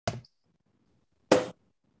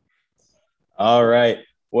All right.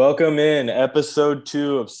 Welcome in episode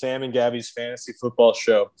 2 of Sam and Gabby's Fantasy Football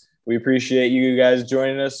Show. We appreciate you guys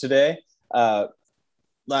joining us today.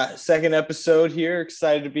 Second episode here.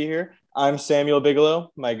 Excited to be here. I'm Samuel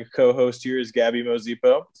Bigelow. My co-host here is Gabby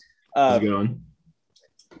Mozipo. How's it going?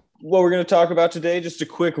 What we're going to talk about today, just a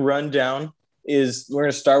quick rundown, is we're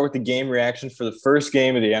going to start with the game reaction for the first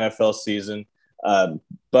game of the NFL season.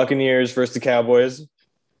 Buccaneers versus the Cowboys.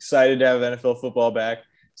 Excited to have NFL football back.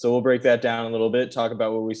 So we'll break that down a little bit, talk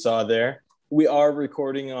about what we saw there. We are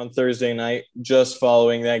recording on Thursday night just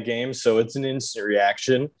following that game, so it's an instant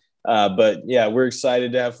reaction. But yeah, we're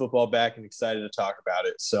excited to have football back and excited to talk about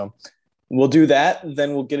it. So we'll do that.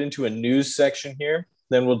 Then we'll get into a news section here.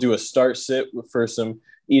 Then we'll do a start sit for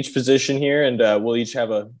each position here, and we'll each have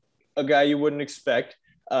a guy you wouldn't expect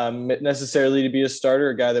necessarily to be a starter,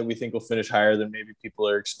 a guy that we think will finish higher than maybe people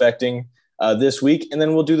are expecting this week. And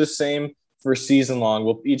then we'll do the same for season long.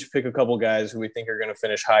 We'll each pick a couple guys who we think are going to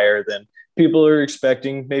finish higher than people are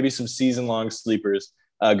expecting, maybe some season long sleepers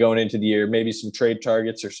going into the year, maybe some trade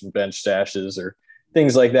targets or some bench stashes or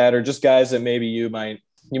things like that, or just guys that maybe you might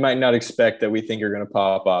not expect that we think are going to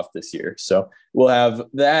pop off this year. So we'll have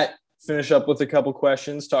that, finish up with a couple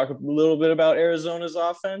questions, talk a little bit about Arizona's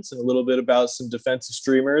offense and a little bit about some defensive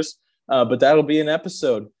streamers, but that'll be an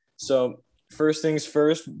episode. So first things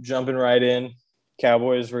first, jumping right in,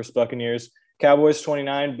 Cowboys versus Buccaneers. Cowboys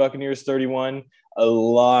 29, Buccaneers 31. A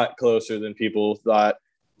lot closer than people thought.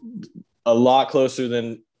 A lot closer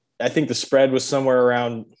than I think the spread was somewhere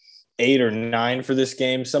around 8 or 9 for this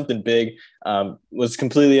game. Something big. Was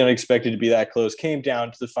completely unexpected to be that close. Came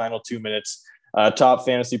down to the final 2 minutes. Top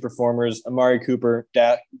fantasy performers: Amari Cooper,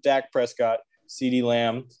 Dak Prescott, CeeDee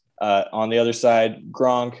Lamb. On the other side,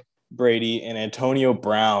 Gronk, Brady, and Antonio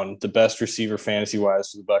Brown, the best receiver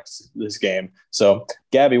fantasy-wise for the Bucs this game. So,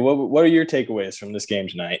 Gabby, what are your takeaways from this game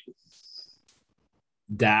tonight?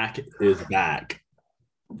 Dak is back.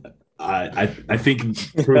 I think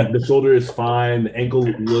the shoulder is fine. The ankle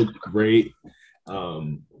looked great.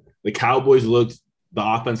 The Cowboys looked the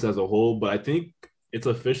offense as a whole, but I think it's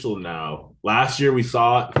official now. Last year we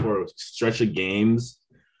saw it for a stretch of games,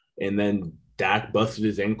 and then Dak busted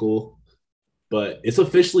his ankle. But it's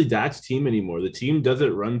officially Dak's team anymore. The team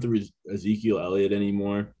doesn't run through Ezekiel Elliott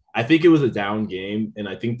anymore. I think it was a down game, and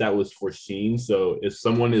I think that was foreseen. So if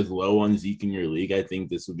someone is low on Zeke in your league, I think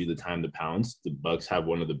this would be the time to pounce. The Bucs have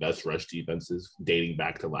one of the best rush defenses dating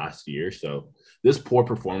back to last year. So this poor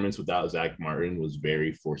performance without Zach Martin was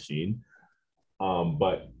very foreseen.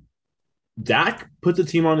 But Dak put the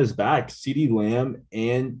team on his back. CeeDee Lamb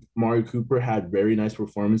and Amari Cooper had very nice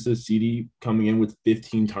performances. CeeDee coming in with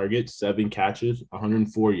 15 targets, 7 catches,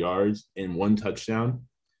 104 yards, and 1 touchdown.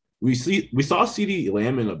 We saw CeeDee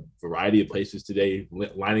Lamb in a variety of places today,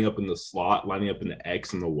 lining up in the slot, lining up in the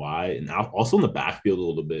X and the Y, and also in the backfield a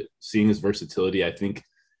little bit. Seeing his versatility, I think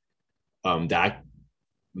Dak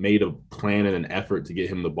made a plan and an effort to get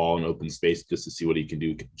him the ball in open space just to see what he can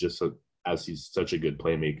do, as he's such a good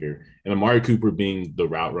playmaker. And Amari Cooper being the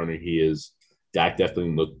route runner he is, Dak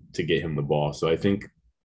definitely looked to get him the ball. So I think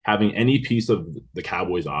having any piece of the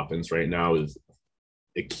Cowboys offense right now is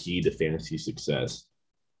a key to fantasy success.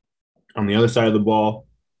 On the other side of the ball,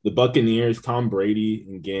 the Buccaneers, Tom Brady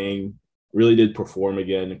and gang really did perform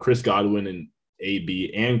again. Chris Godwin and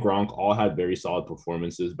AB and Gronk all had very solid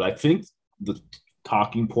performances. But I think the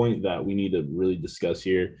talking point that we need to really discuss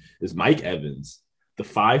here is Mike Evans. The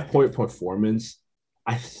 5-point performance,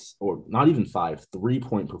 or not even 5,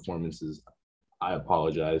 3-point performances. I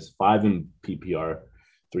apologize. 5 in PPR,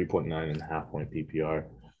 3.9 and half-point PPR.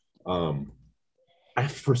 I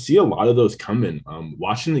foresee a lot of those coming.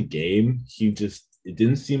 Watching the game, it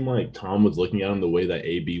didn't seem like Tom was looking at him the way that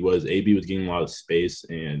AB was. AB was getting a lot of space,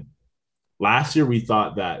 and last year we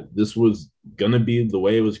thought that this was going to be the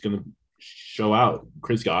way it was going to show out.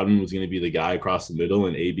 Chris Godwin was going to be the guy across the middle,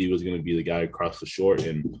 and AB was going to be the guy across the short.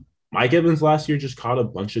 And Mike Evans last year just caught a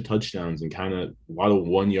bunch of touchdowns and kind of a lot of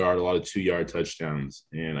 1 yard, a lot of 2-yard touchdowns.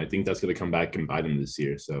 And I think that's going to come back and bite him this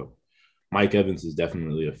year. So Mike Evans is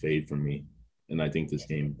definitely a fade for me. And I think this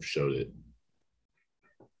game showed it.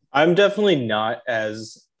 I'm definitely not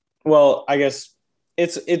as well. I guess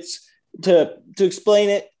it's to explain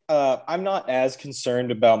it. I'm not as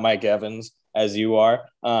concerned about Mike Evans as you are.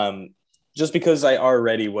 Just because I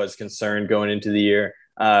already was concerned going into the year.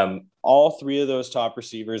 All 3 of those top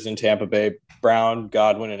receivers in Tampa Bay, Brown,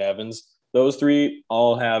 Godwin, and Evans, those 3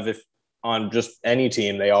 all have, if on just any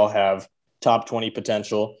team, they all have top 20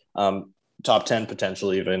 potential, top 10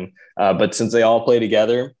 potential even. But since they all play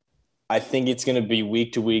together, I think it's going to be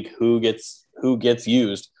week to week who gets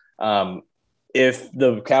used. if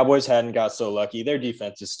the Cowboys hadn't got so lucky, their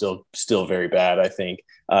defense is still very bad. I think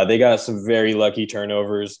they got some very lucky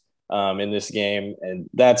turnovers in this game, and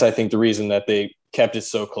that's I think the reason that they kept it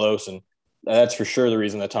so close, and that's for sure the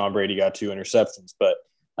reason that Tom Brady got 2 interceptions. But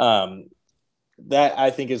that I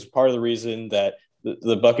think is part of the reason that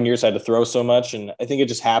the Buccaneers had to throw so much, and I think it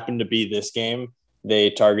just happened to be this game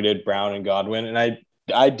they targeted Brown and Godwin, and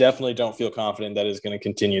I definitely don't feel confident that it's going to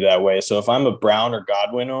continue that way. So if I'm a Brown or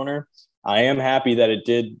Godwin owner, I am happy that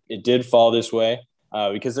it did fall this way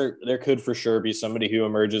because there could for sure be somebody who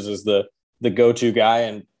emerges as the go-to guy,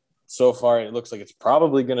 and so far it looks like it's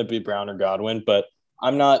probably going to be Brown or Godwin, but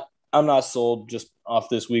I'm not sold just off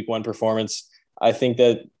this week 1 performance. I think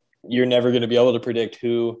that you're never going to be able to predict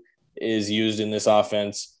who is used in this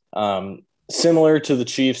offense. Similar to the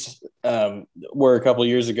Chiefs were a couple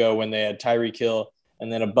years ago when they had Tyreek Hill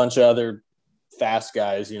and then a bunch of other fast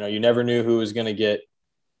guys. You never knew who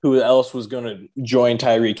else was going to join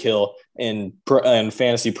Tyreek Hill in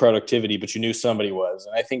fantasy productivity, but you knew somebody was.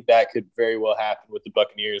 And I think that could very well happen with the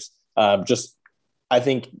Buccaneers. I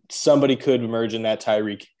think somebody could emerge in that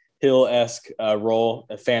Tyreek Hill-esque role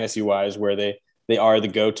fantasy-wise where they are the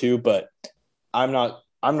go-to, but I'm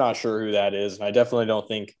not sure who that is. And I definitely don't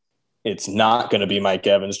think it's not going to be Mike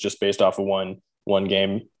Evans just based off of one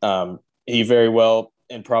game. He very well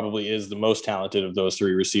and probably is the most talented of those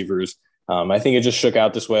 3 receivers. I think it just shook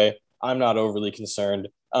out this way. I'm not overly concerned.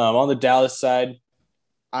 On the Dallas side,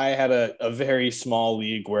 I had a very small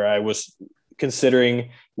league where I was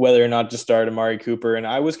considering whether or not to start Amari Cooper, and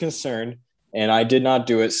I was concerned, and I did not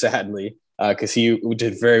do it, sadly, because he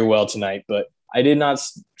did very well tonight. But I did not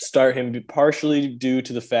start him partially due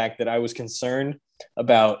to the fact that I was concerned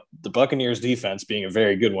about the Buccaneers defense being a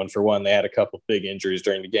very good one. For one, they had a couple big injuries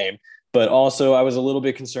during the game, but also I was a little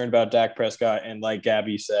bit concerned about Dak Prescott. And like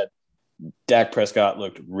Gabby said, Dak Prescott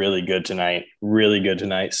looked really good tonight.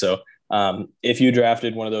 So if you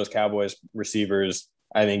drafted one of those Cowboys receivers,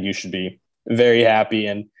 I think you should be very happy.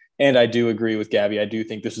 And I do agree with Gabby. I do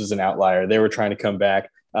think this is an outlier. They were trying to come back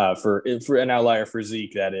for an outlier for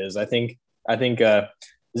Zeke. That is, I think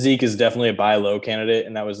Zeke is definitely a buy low candidate,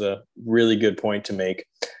 and that was a really good point to make.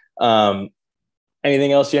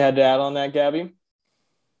 Anything else you had to add on that, Gabby?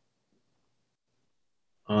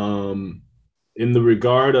 In the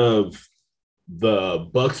regard of the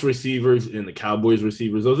Bucks receivers and the Cowboys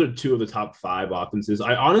receivers, those are 2 of the top 5 offenses.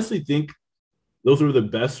 I honestly think those were the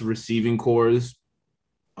best receiving cores.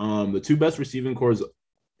 The 2 best receiving cores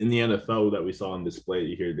in the NFL that we saw on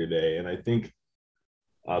display here today. And I think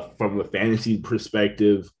from a fantasy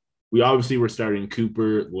perspective, we obviously were starting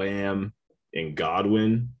Cooper, Lamb, and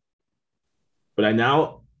Godwin. But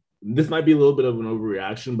this might be a little bit of an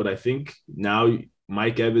overreaction, but I think now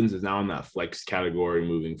Mike Evans is now in that flex category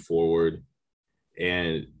moving forward.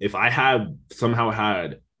 And if I had somehow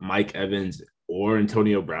had Mike Evans or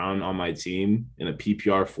Antonio Brown on my team in a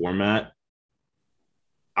PPR format,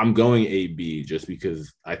 I'm going AB just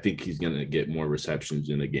because I think he's going to get more receptions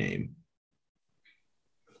in a game.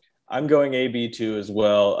 I'm going AB too as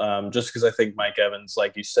well, just because I think Mike Evans,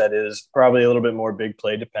 like you said, is probably a little bit more big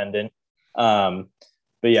play dependent. But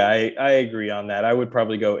yeah, I agree on that. I would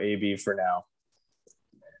probably go AB for now.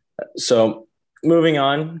 So moving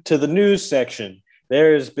on to the news section.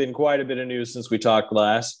 There has been quite a bit of news since we talked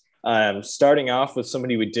last. Starting off with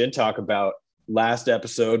somebody we did talk about last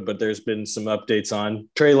episode, but there's been some updates on.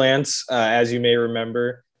 Trey Lance, as you may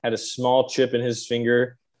remember, had a small chip in his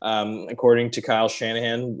finger, according to Kyle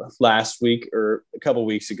Shanahan last week or a couple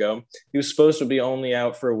weeks ago. He was supposed to be only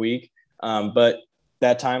out for a week, but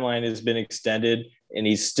that timeline has been extended, and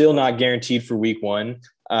he's still not guaranteed for week 1.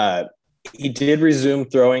 He did resume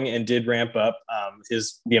throwing and did ramp up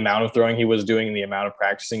the amount of throwing he was doing and the amount of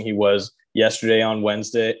practicing he was yesterday,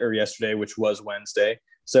 which was Wednesday.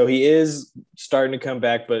 So he is starting to come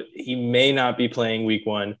back, but he may not be playing week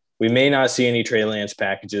 1. We may not see any Trey Lance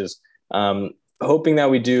packages. Hoping that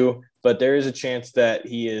we do, but there is a chance that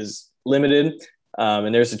he is limited.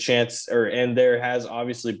 And there's a chance, and there has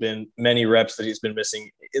obviously been many reps that he's been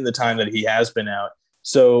missing in the time that he has been out.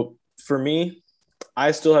 So for me,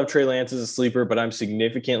 I still have Trey Lance as a sleeper, but I'm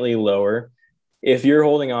significantly lower. If you're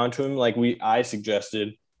holding on to him, like I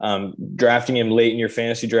suggested, drafting him late in your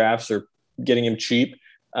fantasy drafts or getting him cheap,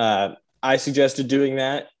 I suggested doing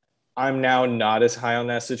that. I'm now not as high on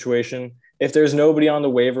that situation. If there's nobody on the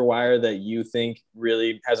waiver wire that you think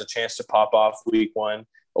really has a chance to pop off week 1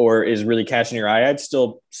 or is really catching your eye, I'd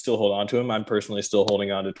still hold on to him. I'm personally still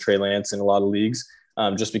holding on to Trey Lance in a lot of leagues,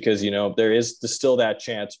 just because, there is still that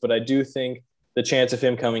chance. But I do think the chance of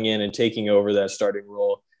him coming in and taking over that starting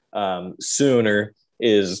role sooner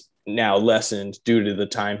is now lessened due to the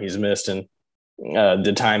time he's missed. And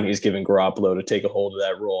the time he's given Garoppolo to take a hold of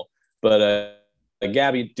that role. But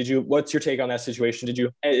Gabby, what's your take on that situation?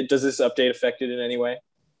 Does this update affect it in any way?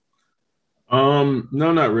 No,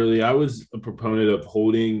 not really. I was a proponent of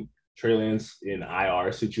holding Trey Lance in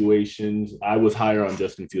IR situations. I was higher on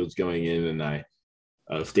Justin Fields going in, and I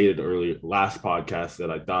stated earlier last podcast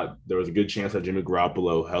that I thought there was a good chance that Jimmy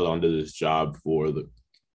Garoppolo held onto this job for the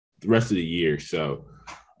rest of the year. So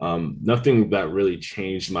nothing that really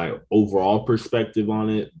changed my overall perspective on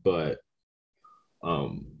it, but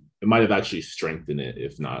it might have actually strengthened it,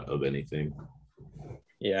 if not of anything.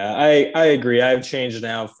 Yeah, I agree. I've changed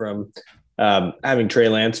now from having Trey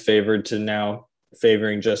Lance favored to now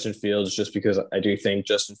favoring Justin Fields, just because I do think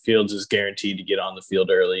Justin Fields is guaranteed to get on the field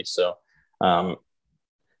early. So,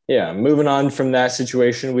 yeah, moving on from that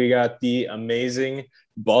situation, we got the amazing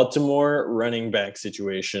Baltimore running back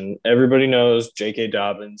situation. Everybody knows J.K.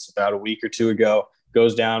 Dobbins about a week or two ago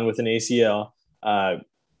goes down with an ACL.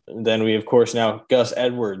 Then we, of course, now Gus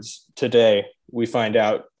Edwards today, we find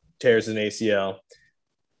out tears an ACL.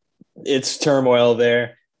 It's turmoil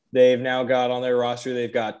there. They've now got on their roster,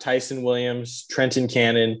 they've got Tyson Williams, Trenton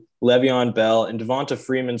Cannon, Le'Veon Bell, and Devonta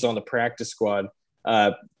Freeman's on the practice squad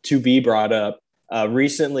to be brought up.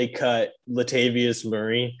 Recently cut Latavius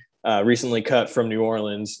Murray, recently cut from New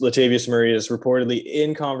Orleans. Latavius Murray is reportedly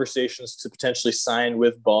in conversations to potentially sign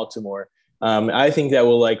with Baltimore. I think that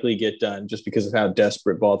will likely get done just because of how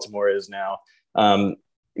desperate Baltimore is now.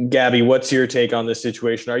 Gabby, what's your take on this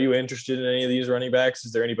situation? Are you interested in any of these running backs?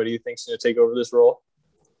 Is there anybody you think's going to take over this role?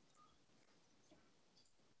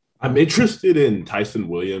 I'm interested in Tyson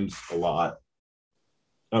Williams a lot.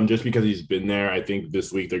 Just because he's been there, I think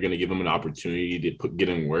this week they're going to give him an opportunity to get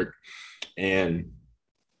in work. And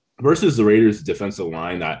versus the Raiders' defensive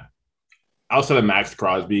line that outside of Max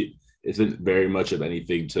Crosby isn't very much of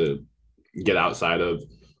anything to get outside of.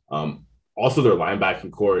 Also, their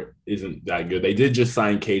linebacking core isn't that good. They did just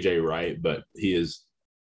sign KJ Wright, but he is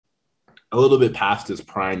a little bit past his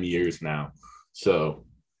prime years now. So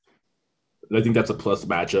I think that's a plus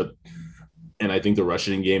matchup. And I think the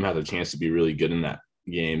rushing game has a chance to be really good in that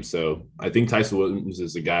game. So I think Tyson Williams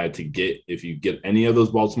is the guy to get if you get any of those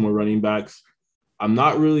Baltimore running backs. I'm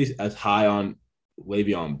not really as high on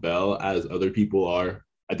Le'Veon Bell as other people are.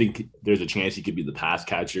 I think there's a chance he could be the pass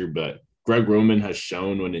catcher, but Greg Roman has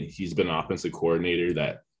shown when he's been an offensive coordinator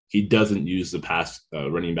that he doesn't use the pass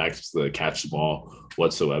running backs to catch the ball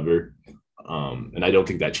whatsoever. And I don't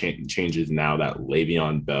think that changes now that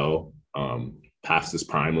Le'Veon Bell, past his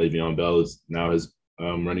prime, Le'Veon Bell is now his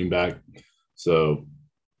running back. So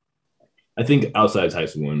I think outside of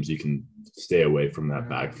Tyson Williams, you can stay away from that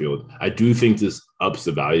backfield. I do think this ups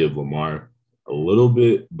the value of Lamar a little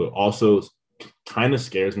bit, but also kind of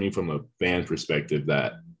scares me from a fan perspective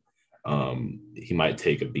that he might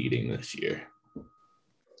take a beating this year.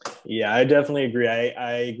 Yeah, I definitely agree.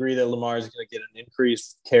 I agree that Lamar is going to get an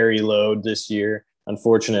increased carry load this year,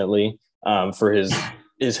 unfortunately, for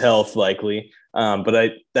his health likely.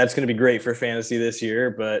 But that's going to be great for fantasy this year.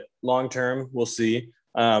 But long term, we'll see.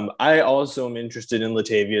 I also am interested in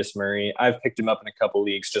Latavius Murray. I've picked him up in a couple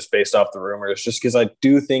leagues just based off the rumors, just because I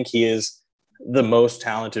do think he is the most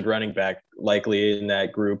talented running back likely in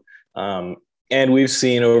that group. And we've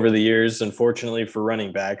seen over the years, unfortunately for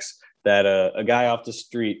running backs, that a guy off the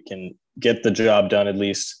street can get the job done at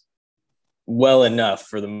least well enough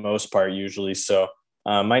for the most part usually. So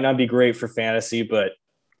might not be great for fantasy, but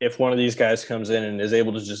if one of these guys comes in and is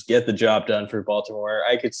able to just get the job done for Baltimore,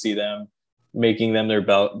 I could see them making them their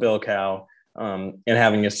bell cow and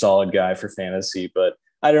having a solid guy for fantasy. But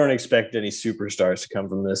I don't expect any superstars to come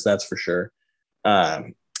from this, that's for sure.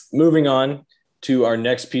 Moving on to our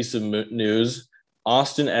next piece of news,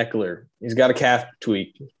 Austin Ekeler. He's got a calf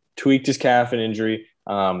tweaked his calf and injury.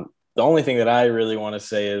 The only thing that I really want to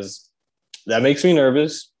say is that makes me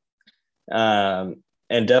nervous.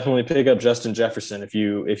 And definitely pick up Justin Jefferson if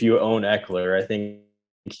you own Ekeler. I think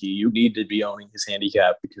you need to be owning his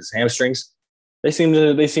handicap because hamstrings they seem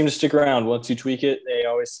to stick around. Once you tweak it, they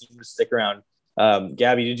always seem to stick around.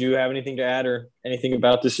 Gabby, did you have anything to add or anything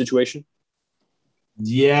about this situation?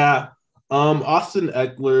 Yeah. Austin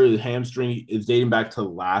Ekeler, the hamstring is dating back to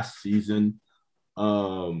last season.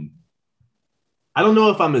 I don't know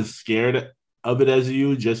if I'm as scared of it as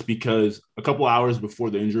you, just because a couple hours before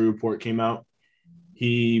the injury report came out,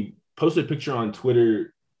 he posted a picture on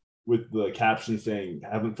Twitter with the caption saying,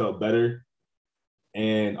 "Haven't felt better."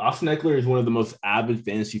 And Austin Ekeler is one of the most avid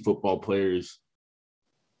fantasy football players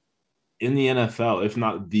in the NFL, if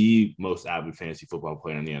not the most avid fantasy football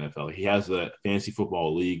player in the NFL. He has a fantasy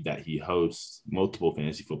football league that he hosts, multiple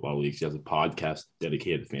fantasy football leagues. He has a podcast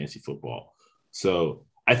dedicated to fantasy football. So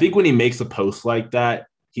I think when he makes a post like that,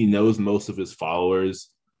 he knows most of his followers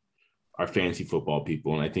are fantasy football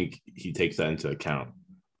people, and I think he takes that into account.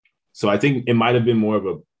 So I think it might have been more of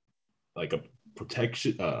a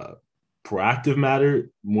protection, proactive matter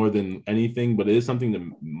more than anything, but it is something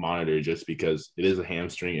to monitor just because it is a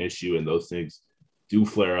hamstring issue, and those things do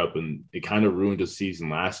flare up, and it kind of ruined his season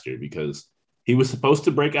last year because he was supposed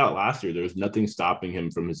to break out last year. There was nothing stopping him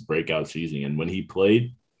from his breakout season, and when he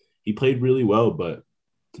played really well, but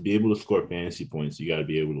to be able to score fantasy points, you got to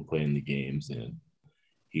be able to play in the games, and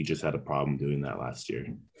he just had a problem doing that last year.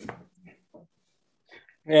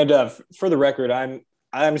 And for the record,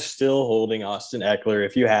 I'm still holding Austin Ekeler.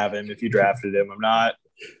 If you have him, if you drafted him, I'm not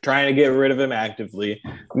trying to get rid of him actively.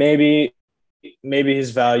 Maybe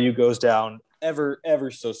his value goes down ever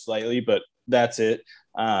so slightly, but that's it.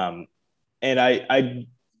 And I'm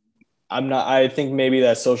not. I think maybe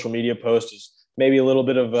that social media post is maybe a little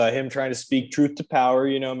bit of him trying to speak truth to power.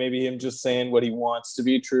 Maybe him just saying what he wants to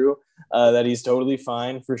be true. That he's totally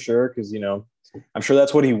fine for sure, because I'm sure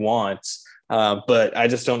that's what he wants. But I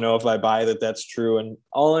just don't know if I buy that that's true. And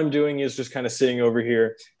all I'm doing is just kind of sitting over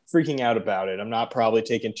here freaking out about it. I'm not probably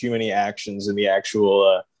taking too many actions in the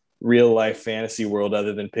actual real life fantasy world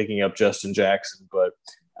other than picking up Justin Jackson. But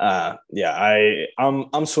yeah,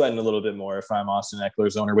 I'm sweating a little bit more if I'm Austin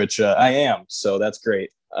Ekeler's owner, which I am. So that's great.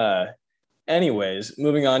 Anyways,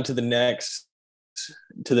 moving on to the next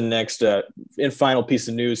and final piece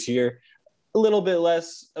of news here. A little bit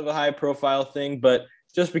less of a high profile thing, but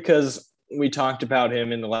just because we talked about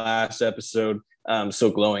him in the last episode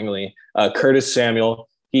so glowingly, Curtis Samuel,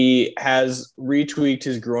 he has retweaked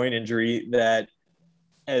his groin injury that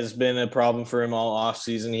has been a problem for him all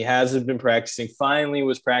offseason. He hasn't been practicing. Finally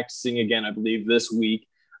was practicing again, I believe, this week.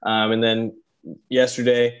 And then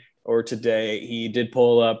yesterday or today, he did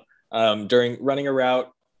pull up during running a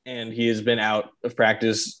route, and he has been out of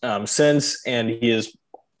practice since. And his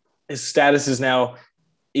status is now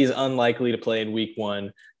he's unlikely to play in week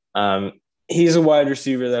 1. He's a wide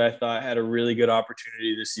receiver that I thought had a really good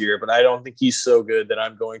opportunity this year, but I don't think he's so good that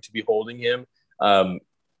I'm going to be holding him.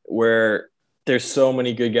 Where there's so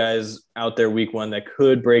many good guys out there week 1 that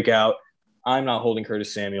could break out. I'm not holding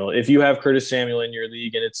Curtis Samuel. If you have Curtis Samuel in your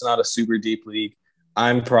league and it's not a super deep league,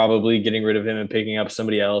 I'm probably getting rid of him and picking up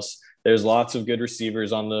somebody else. There's lots of good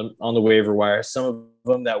receivers on the waiver wire, some of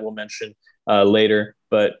them that we'll mention later,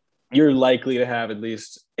 but you're likely to have at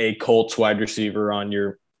least a Colts wide receiver on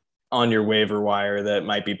your waiver wire that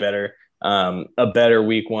might be better, a better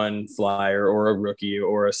week 1 flyer or a rookie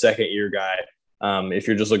or a second year guy. If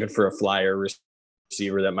you're just looking for a flyer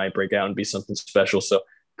receiver that might break out and be something special. So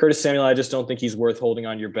Curtis Samuel, I just don't think he's worth holding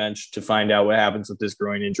on your bench to find out what happens with this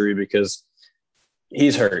groin injury because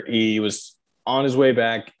he's hurt. He was on his way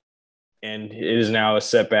back, and it is now a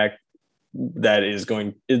setback that is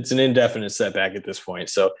it's an indefinite setback at this point.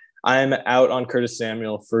 So I'm out on Curtis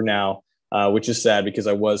Samuel for now, which is sad because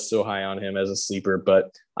I was so high on him as a sleeper, but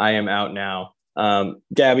I am out now.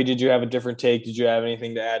 Gabby, did you have a different take? Did you have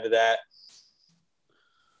anything to add to that?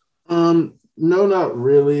 No, not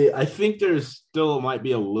really. I think there's still might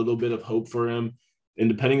be a little bit of hope for him. And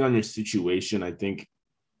depending on your situation, I think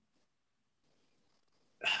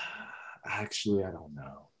actually, I don't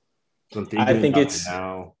know. I think it's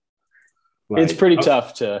pretty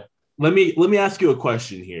tough to. Let me ask you a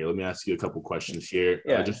question here. Let me ask you a couple questions here.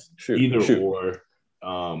 Yeah, just shoot. Or.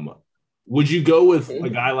 Would you go with a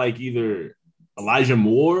guy like either Elijah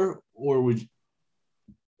Moore or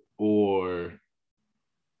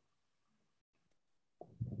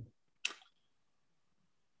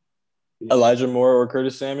Elijah Moore or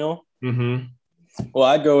Curtis Samuel? Mm-hmm. Well,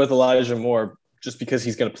 I'd go with Elijah Moore just because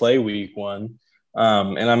he's going to play week 1.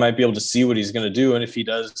 And I might be able to see what he's going to do. And if he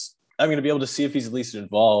does, I'm going to be able to see if he's at least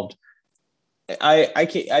involved. I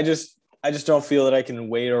just don't feel that I can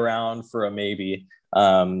wait around for a maybe.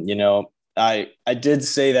 I did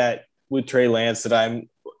say that with Trey Lance that I'm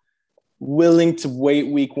willing to wait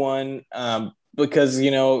week 1 because,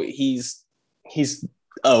 he's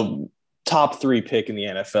a top 3 pick in the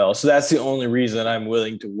NFL. So that's the only reason I'm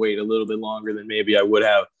willing to wait a little bit longer than maybe I would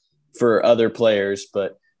have for other players.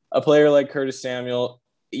 But a player like Curtis Samuel,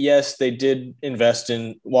 yes, Washington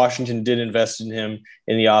did invest in him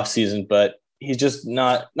in the offseason, but he's just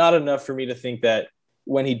not enough for me to think that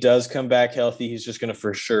when he does come back healthy, he's just going to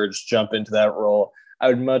for sure just jump into that role. I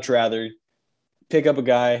would much rather pick up a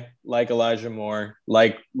guy like Elijah Moore,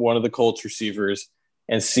 like one of the Colts receivers,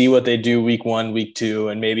 and see what they do week 1, week 2,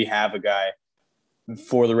 and maybe have a guy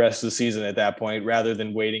for the rest of the season at that point, rather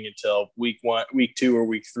than waiting until week 1, week 2, or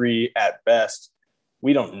week 3 at best.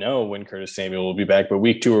 We don't know when Curtis Samuel will be back, but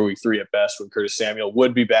week 2 or week 3 at best when Curtis Samuel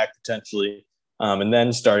would be back potentially. and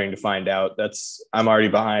then starting to find out. I'm already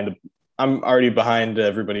behind. I'm already behind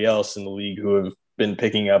everybody else in the league who have been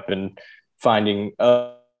picking up and finding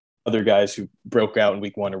other guys who broke out in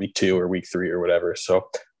week 1 or week 2 or week 3 or whatever. So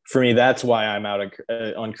for me, that's why I'm out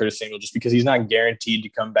on Curtis Samuel, just because he's not guaranteed to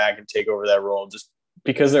come back and take over that role. Just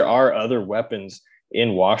because there are other weapons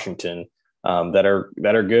in Washington that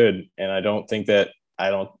are good, and I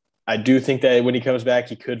do think that when he comes back,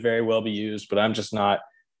 he could very well be used, but I'm just not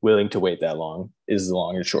willing to wait that long. Is the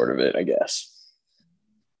long and short of it, I guess.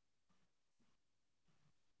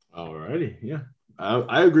 All righty, yeah,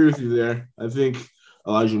 I agree with you there. I think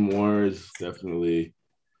Elijah Moore is definitely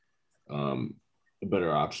a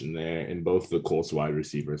better option there, and both the Colts wide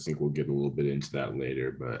receivers. I think we'll get a little bit into that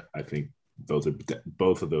later, but I think both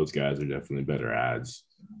of those guys are definitely better ads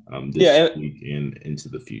this week and into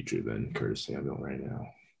the future than Curtis Samuel right now.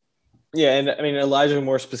 Yeah, and I mean Elijah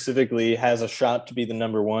Moore specifically has a shot to be the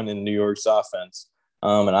number 1 in New York's offense,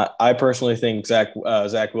 and I personally think Zach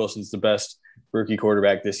Wilson's the best rookie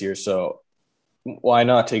quarterback this year. So why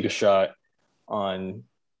not take a shot on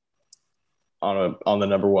the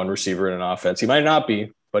number 1 receiver in an offense? He might not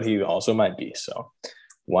be, but he also might be. So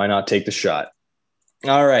why not take the shot?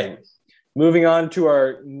 All right. Moving on to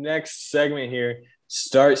our next segment here,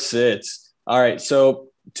 start sits. All right. So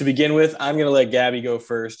to begin with, I'm going to let Gabby go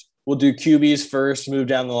first. We'll do QBs first, move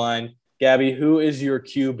down the line. Gabby, who is your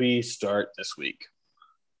QB start this week?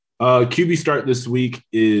 QB start this week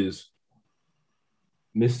is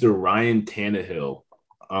Mr. Ryan Tannehill.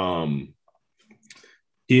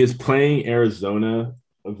 He is playing Arizona,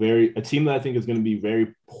 a team that I think is going to be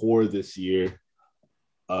very poor this year.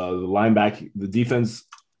 The defense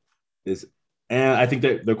is, and I think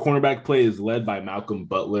that the cornerback play is led by Malcolm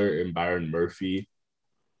Butler and Byron Murphy.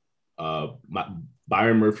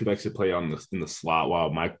 Byron Murphy likes to play in the slot,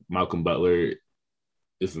 while Malcolm Butler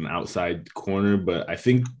is an outside corner. But I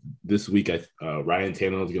think this week, Ryan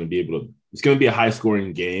Tannehill is going to be able to. It's going to be a high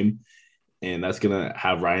scoring game, and that's going to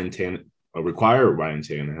have require Ryan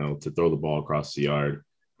Tannehill to throw the ball across the yard.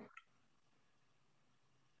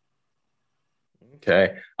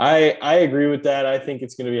 Okay, I agree with that. I think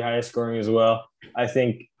it's going to be high scoring as well. I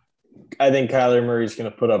think Kyler Murray's going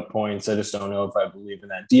to put up points. I just don't know if I believe in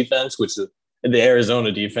that defense, which is the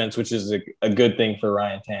Arizona defense, which is a good thing for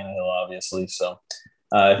Ryan Tannehill, obviously. So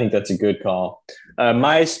I think that's a good call.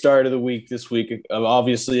 My start of the week this week,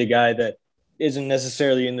 obviously a guy that isn't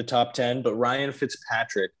necessarily in the top 10, but Ryan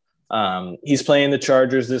Fitzpatrick. He's playing the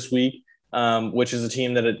Chargers this week, which is a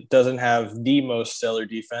team that it doesn't have the most stellar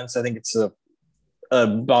defense. I think it's a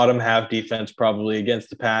bottom half defense probably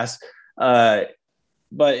against the pass.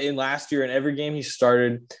 But in last year, in every game he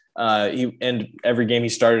started, every game he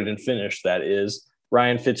started and finished, that is,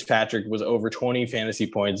 Ryan Fitzpatrick was over 20 fantasy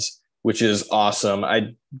points, which is awesome.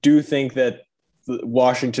 I do think that the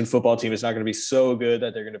Washington football team is not going to be so good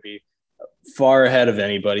that they're going to be far ahead of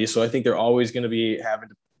anybody. So I think they're always going to be having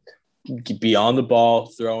to be on the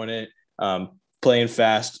ball, throwing it, playing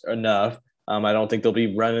fast enough. I don't think they'll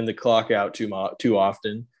be running the clock out too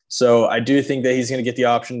often. So I do think that he's going to get the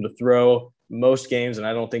option to throw most games, and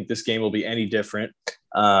I don't think this game will be any different.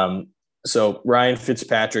 So Ryan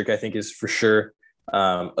Fitzpatrick, I think, is for sure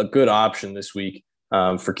a good option this week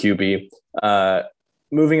for QB.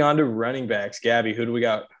 Moving on to running backs. Gabby, who do we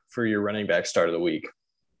got for your running back start of the week?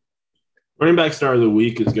 Running back start of the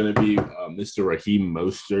week is going to be Mr. Raheem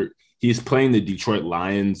Mostert. He's playing the Detroit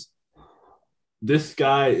Lions. This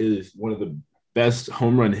guy is one of the best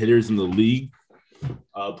home run hitters in the league.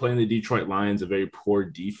 Playing the Detroit Lions, a very poor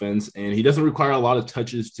defense, and he doesn't require a lot of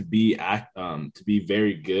touches to be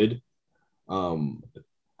very good.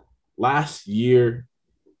 Last year,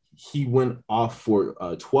 he went off for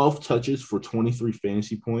 12 touches for 23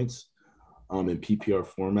 fantasy points in PPR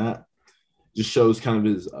format. Just shows kind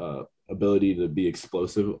of his ability to be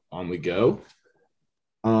explosive on the go.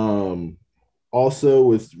 Also,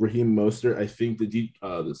 with Raheem Mostert, I think the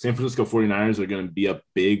San Francisco 49ers are going to be up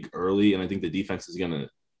big early, and I think the defense is going to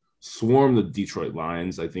swarm the Detroit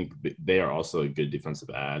Lions. I think they are also a good defensive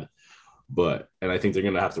ad, and I think they're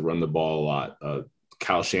going to have to run the ball a lot.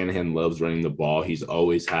 Kyle Shanahan loves running the ball. He's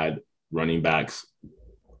always had running backs.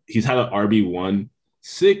 He's had an RB1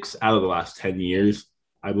 6 out of the last 10 years,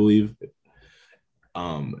 I believe.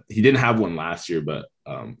 He didn't have one last year, but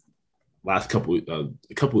two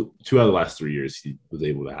out of the last 3 years, he was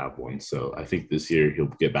able to have one. So I think this year he'll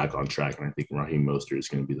get back on track, and I think Raheem Mostert is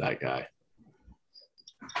going to be that guy.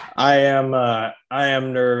 I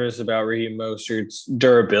am nervous about Raheem Mostert's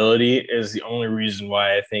durability. Is the only reason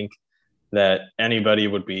why I think that anybody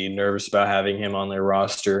would be nervous about having him on their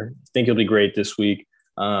roster. I think he'll be great this week.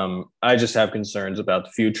 I just have concerns about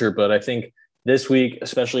the future, but I think this week,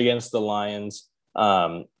 especially against the Lions,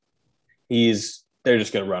 they're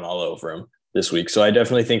just going to run all over him this week. So I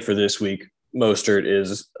definitely think for this week, Mostert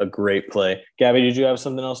is a great play. Gabby, did you have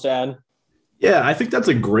something else to add? Yeah, I think that's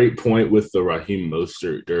a great point with the Raheem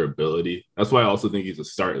Mostert durability. That's why I also think he's a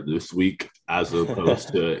start this week as opposed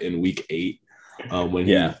to in week 8 when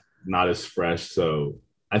Yeah. he's not as fresh. So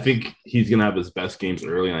I think he's going to have his best games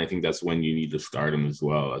early, and I think that's when you need to start him as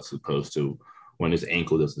well, as opposed to when his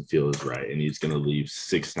ankle doesn't feel as right and he's going to leave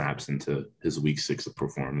 6 snaps into his week 6 of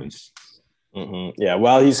performance. Mm-hmm. Yeah,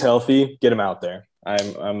 while he's healthy, get him out there.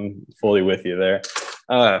 I'm fully with you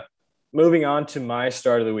there. Moving on to my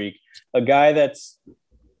start of the week, a guy that's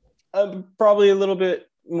probably a little bit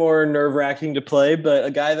more nerve-wracking to play, but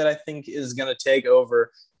a guy that I think is going to take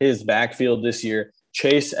over his backfield this year,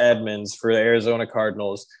 Chase Edmonds for the Arizona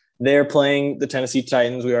Cardinals. They're playing the Tennessee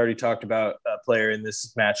Titans. We already talked about a player in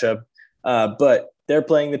this matchup, but they're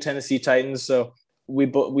playing the Tennessee Titans. So we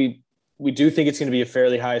do think it's going to be a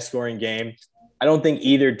fairly high-scoring game. I don't think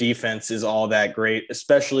either defense is all that great,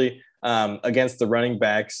 especially against the running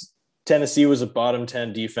backs. Tennessee was a bottom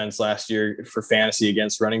 10 defense last year for fantasy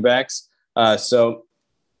against running backs. So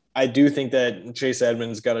I do think that Chase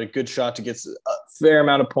Edmonds got a good shot to get a fair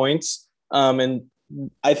amount of points. And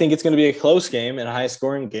I think it's going to be a close game and a high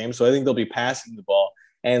scoring game. So I think they'll be passing the ball.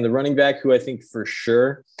 And the running back who I think for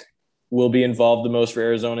sure will be involved the most for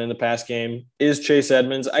Arizona in the pass game is Chase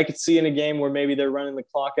Edmonds. I could see in a game where maybe they're running the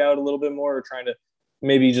clock out a little bit more or trying to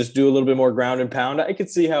maybe just do a little bit more ground and pound. I could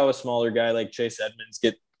see how a smaller guy like Chase Edmonds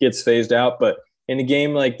gets phased out. But in a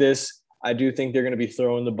game like this, I do think they're going to be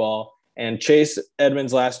throwing the ball. And Chase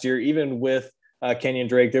Edmonds last year, even with Kenyon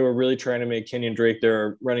Drake, they were really trying to make Kenyon Drake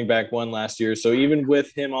their running back one last year. So even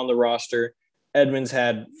with him on the roster, Edmonds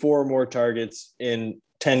had 4 more targets in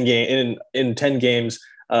 10 games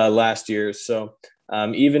last year. So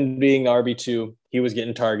even being RB2, he was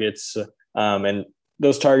getting targets. And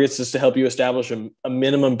those targets just to help you establish a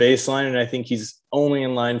minimum baseline. And I think he's only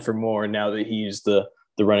in line for more now that he's the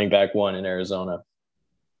running back 1 in Arizona.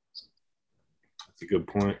 That's a good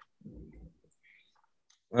point.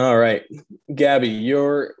 All right. Gabby,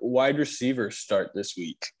 your wide receiver start this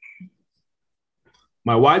week.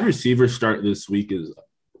 My wide receiver start this week is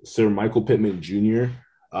Sir Michael Pittman Jr.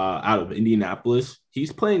 Out of Indianapolis.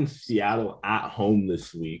 He's playing Seattle at home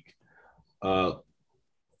this week. I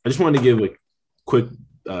just wanted to give a quick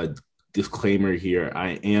disclaimer here.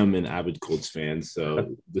 I am an avid Colts fan,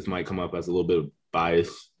 so this might come up as a little bit of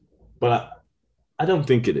bias, but I don't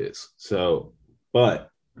think it is. But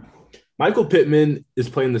Michael Pittman is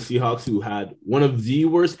playing the Seahawks, who had one of the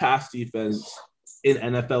worst pass defense in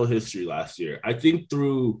NFL history last year. I think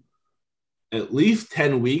through at least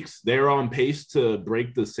 10 weeks, they're on pace to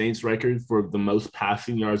break the Saints record for the most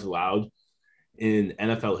passing yards allowed in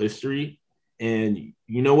NFL history. And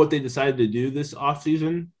you know what they decided to do this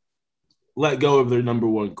offseason? Let go of their number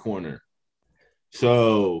 1 corner.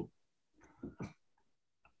 So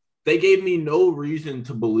they gave me no reason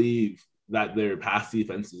to believe that their pass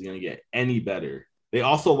defense is going to get any better. They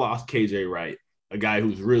also lost KJ Wright, a guy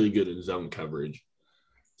who's really good in zone coverage.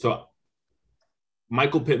 So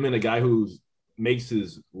Michael Pittman, a guy who makes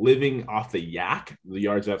his living off the yak, the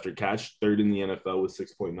yards after catch, 3rd in the NFL with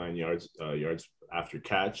 6.9 yards after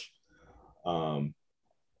catch.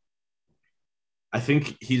 I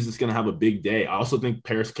think he's just going to have a big day. I also think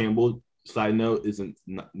Paris Campbell, side note, isn't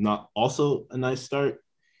not also a nice start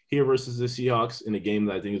here versus the Seahawks in a game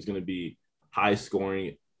that I think is going to be high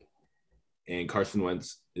scoring, and Carson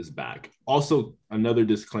Wentz is back. Also, another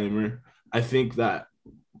disclaimer, I think that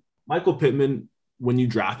Michael Pittman, when you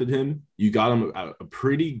drafted him, you got him a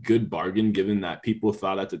pretty good bargain, given that people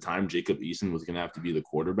thought at the time Jacob Eason was going to have to be the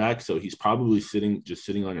quarterback. So he's probably sitting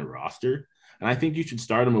on your roster. And I think you should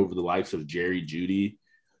start him over the likes of Jerry Jeudy,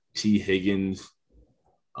 T. Higgins,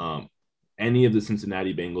 any of the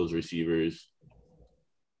Cincinnati Bengals receivers,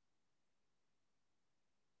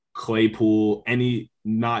 Claypool,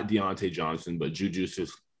 not Deontay Johnson, but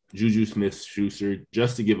Juju Smith-Schuster,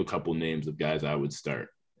 just to give a couple names of guys I would start.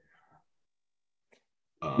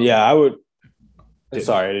 Yeah, I would.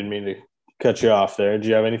 Sorry, I didn't mean to cut you off there. Do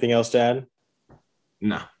you have anything else to add?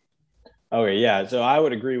 No. Okay, yeah. So I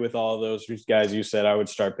would agree with all of those guys you said. I would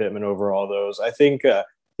start Pittman over all those. I think the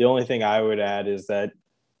only thing I would add is that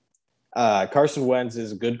Carson Wentz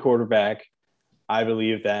is a good quarterback. I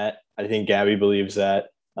believe that. I think Gabby believes that.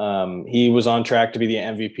 He was on track to be the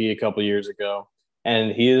MVP a couple years ago,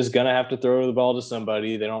 and he is going to have to throw the ball to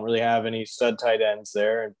somebody. They don't really have any stud tight ends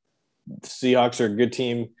there. The Seahawks are a good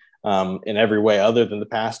team in every way other than the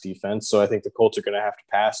pass defense. So I think the Colts are going to have to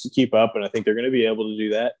pass to keep up, and I think they're going to be able to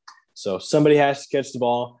do that. So somebody has to catch the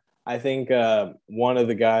ball. I think one of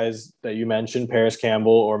the guys that you mentioned, Paris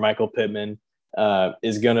Campbell or Michael Pittman,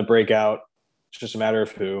 is going to break out. It's just a matter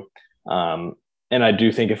of who. And I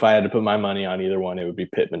do think if I had to put my money on either one, it would be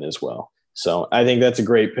Pittman as well. So I think that's a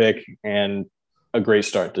great pick and a great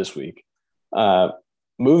start this week.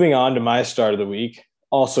 Moving on to my start of the week,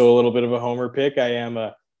 also a little bit of a homer pick. I am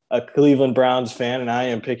a Cleveland Browns fan, and I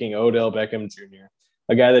am picking Odell Beckham Jr.,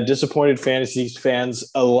 a guy that disappointed fantasy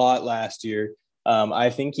fans a lot last year. I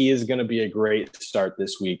think he is going to be a great start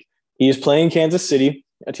this week. He is playing Kansas City,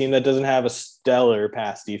 a team that doesn't have a stellar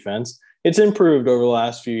pass defense. It's improved over the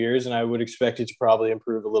last few years, and I would expect it to probably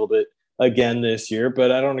improve a little bit again this year,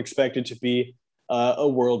 but I don't expect it to be a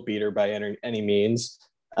world beater by any means.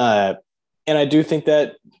 And I do think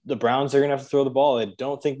that the Browns are going to have to throw the ball. I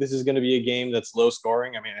don't think this is going to be a game that's low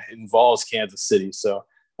scoring. I mean, it involves Kansas City, so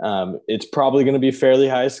it's probably going to be fairly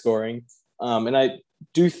high scoring. And I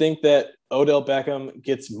do think that Odell Beckham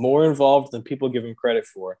gets more involved than people give him credit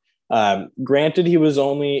for. Granted, he was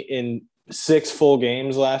only in 6 full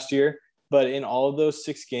games last year, but in all of those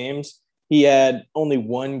 6 games, he had only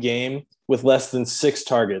 1 game with less than 6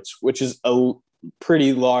 targets, which is a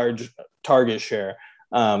pretty large target share,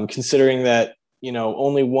 considering that,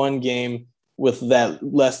 only 1 game with that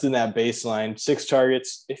less than that baseline, 6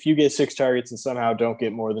 targets. If you get 6 targets and somehow don't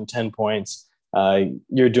get more than 10 points,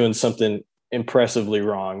 you're doing something impressively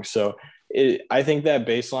wrong. So I think that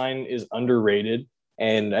baseline is underrated.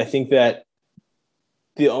 And I think that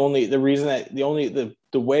the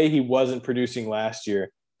way he wasn't producing last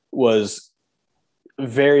year was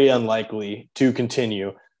very unlikely to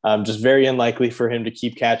continue. Just very unlikely for him to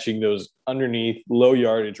keep catching those underneath low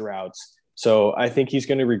yardage routes. So I think he's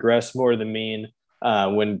going to regress more than mean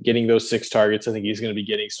when getting those 6 targets. I think he's going to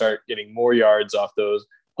be start getting more yards off those,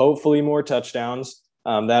 hopefully more touchdowns.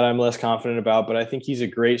 That I'm less confident about, but I think he's a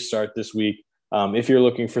great start this week. If you're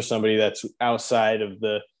looking for somebody that's outside of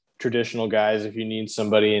the traditional guys, if you need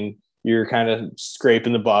somebody and you're kind of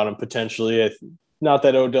scraping the bottom potentially, not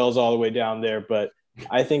that Odell's all the way down there, but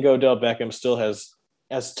I think Odell Beckham still has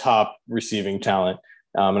top receiving talent.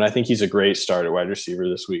 And I think he's a great start at wide receiver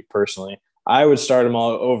this week. Personally, I would start him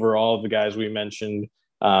over all of the guys we mentioned,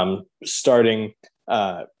 starting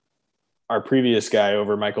our previous guy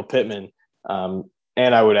over Michael Pittman.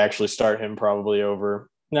 And I would actually start him probably over.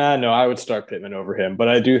 I would start Pittman over him, but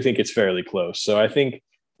I do think it's fairly close. So I think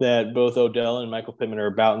that both Odell and Michael Pittman are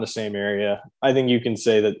about in the same area. I think you can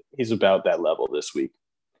say that he's about that level this week.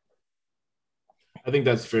 I think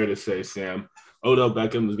that's fair to say, Sam. Odell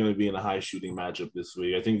Beckham is going to be in a high shooting matchup this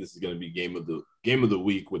week. I think this is going to be game of the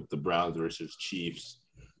week with the Browns versus Chiefs.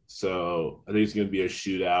 So I think it's going to be a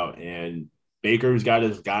shootout, and Baker's got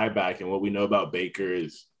his guy back. And what we know about Baker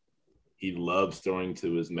is he loves throwing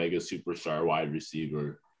to his mega superstar wide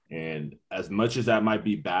receiver. And as much as that might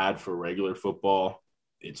be bad for regular football,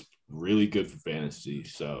 it's really good for fantasy.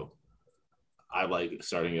 So I like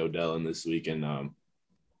starting Odell in this week. And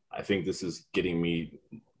I think this is getting me,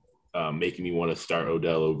 making me want to start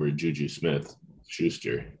Odell over Juju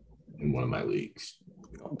Smith-Schuster in one of my leagues.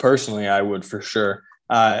 Personally, I would for sure.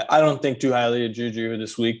 I don't think too highly of Juju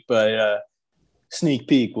this week, but sneak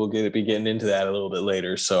peek, we'll be getting into that a little bit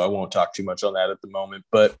later, so I won't talk too much on that at the moment.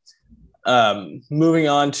 But moving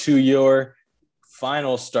on to your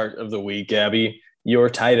final start of the week, Gabby, your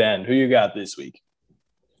tight end. Who you got this week?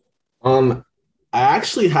 I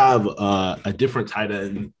actually have a different tight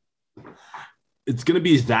end. It's going to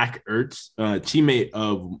be Zach Ertz, teammate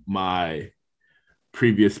of my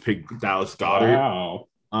previous pick, Dallas Goedert. Wow.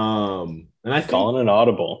 And I think calling an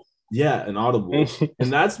audible. Yeah, an audible.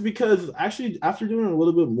 And that's because actually after doing a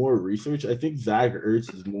little bit more research, I think Zach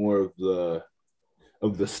Ertz is more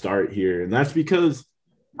of the start here. And that's because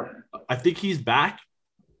I think he's back.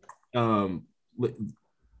 Earlier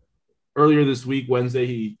this week, Wednesday,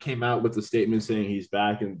 he came out with a statement saying he's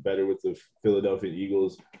back and better with the Philadelphia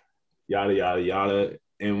Eagles, yada, yada, yada,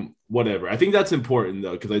 and whatever. I think that's important,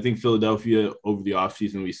 though, because I think Philadelphia, over the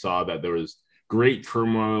offseason, we saw that there was great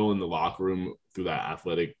turmoil in the locker room through that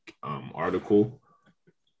Athletic article.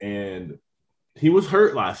 And he was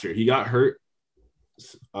hurt last year. He got hurt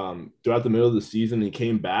throughout the middle of the season. He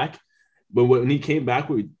came back. But when he came back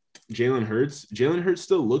with Jalen Hurts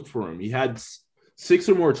still looked for him. He had 6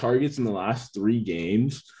 or more targets in the last 3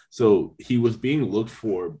 games. So he was being looked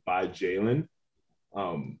for by Jalen.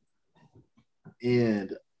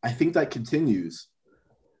 And I think that continues.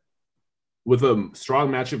 With a strong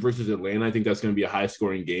matchup versus Atlanta, I think that's going to be a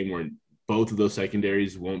high-scoring game where both of those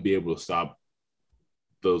secondaries won't be able to stop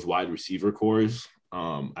those wide receiver cores.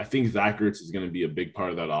 I think Zach Ertz is going to be a big part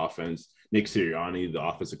of that offense. Nick Sirianni, the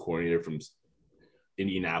offensive coordinator from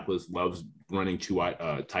Indianapolis loves running two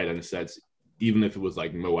tight end sets, even if it was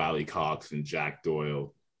like Mo Alley Cox and Jack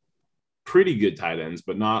Doyle. Pretty good tight ends,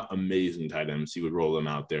 but not amazing tight ends. He would roll them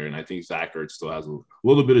out there. And I think Zach Ertz still has a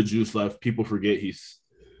little bit of juice left. People forget he's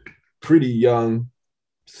pretty young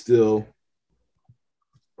still.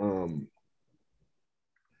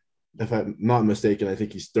 If I'm not mistaken, I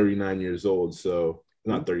think he's 39 years old. So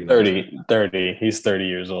not 39. 30. He's 30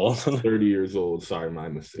 years old. 30 years old. Sorry, my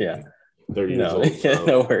mistake. Yeah. 30 years old. So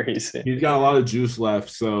no worries. He's got a lot of juice left.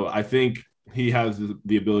 So I think he has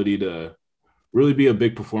the ability to really be a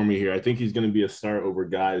big performer here. I think he's going to be a start over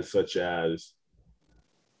guys such as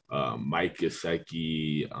Mike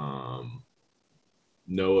Gesicki,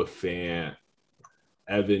 Noah Fant,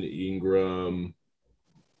 Evan Ingram,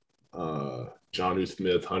 Jonnu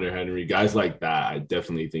Smith, Hunter Henry, guys like that. I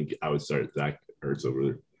definitely think I would start Zach Ertz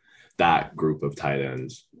over that group of tight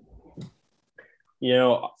ends. You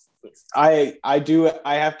know, I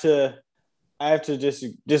have to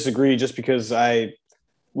disagree just because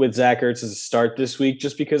with Zach Ertz as a start this week,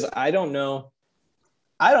 just because I don't know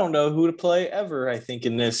who to play ever. I think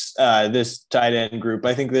in this tight end group,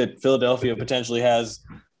 I think that Philadelphia potentially has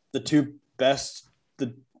the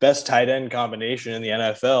best tight end combination in the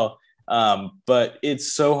NFL. But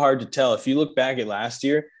it's so hard to tell. If you look back at last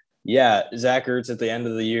year, yeah, Zach Ertz at the end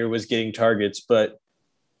of the year was getting targets, but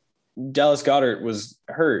Dallas Goedert was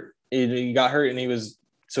hurt. He got hurt and he was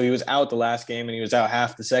out the last game and he was out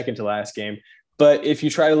half the second to last game. But if you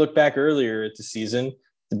try to look back earlier at the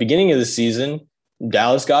beginning of the season,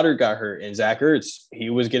 Dallas Goedert got hurt and Zach Ertz, he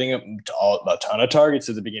was getting a ton of targets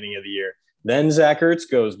at the beginning of the year. Then Zach Ertz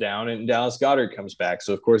goes down and Dallas Goedert comes back.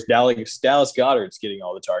 So, of course, Dallas Goedert's getting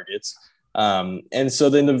all the targets. And so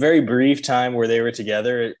then the very brief time where they were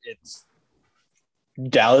together, it's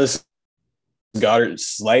Dallas Goedert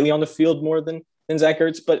slightly on the field more than Zach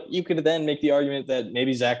Ertz. But you could then make the argument that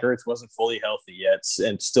maybe Zach Ertz wasn't fully healthy yet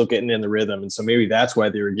and still getting in the rhythm. And so maybe that's why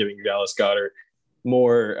they were giving Dallas Goedert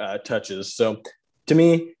more touches. So to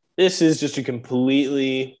me, this is just a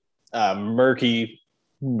completely murky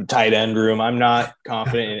tight end room. I'm not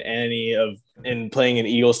confident in playing an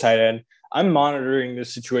Eagles tight end. I'm monitoring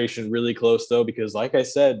this situation really close though, because like I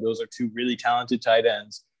said, those are two really talented tight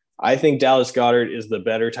ends. I think Dallas Goedert is the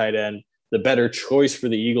better tight end, the better choice for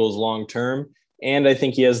the Eagles long term, and I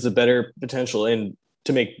think he has the better potential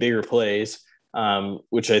to make bigger plays,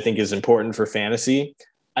 which I think is important for fantasy.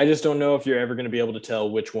 I just don't know if you're ever going to be able to tell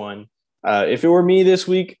which one. If it were me this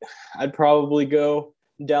week, I'd probably go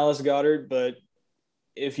Dallas Goedert, but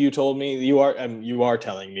if you told me you are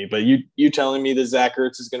telling me, but you telling me that Zach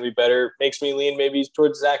Ertz is going to be better makes me lean maybe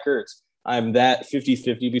towards Zach Ertz. I'm that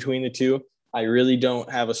 50-50 between the two. I really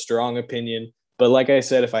don't have a strong opinion, but like I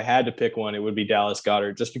said, if I had to pick one, it would be Dallas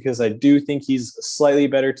Goedert, just because I do think he's a slightly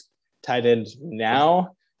better tight end now,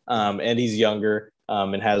 and he's younger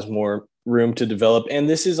and has more room to develop. And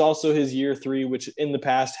this is also his year 3, which in the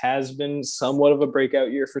past has been somewhat of a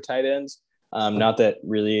breakout year for tight ends. Not that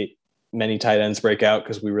really many tight ends break out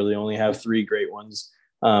because we really only have 3 great ones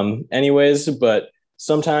anyways, but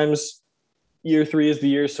sometimes year 3 is the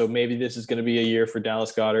year. So maybe this is going to be a year for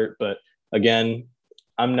Dallas Goedert. But again,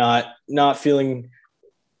 I'm not feeling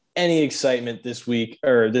any excitement this week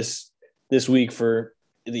or this week for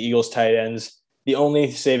the Eagles tight ends. The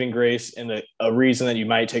only saving grace and a reason that you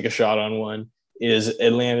might take a shot on one is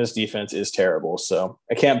Atlanta's defense is terrible. So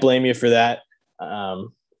I can't blame you for that. I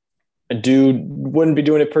wouldn't be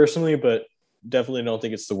doing it personally, but definitely don't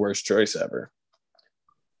think it's the worst choice ever.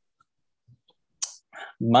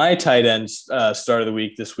 My tight end start of the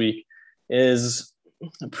week this week is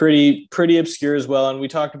pretty obscure as well, and we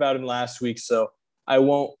talked about him last week, so I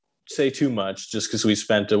won't say too much just because we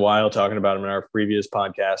spent a while talking about him in our previous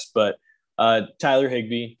podcast. But Tyler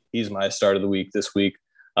Higbee, he's my start of the week this week.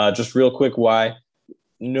 Just real quick, why?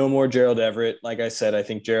 No more Gerald Everett. Like I said, I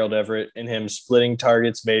think Gerald Everett and him splitting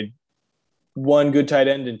targets made one good tight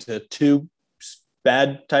end into 2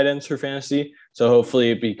 bad tight ends for fantasy. So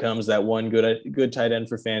hopefully it becomes that one good tight end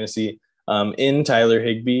for fantasy in Tyler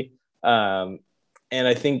Higbee. And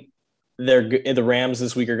I think the Rams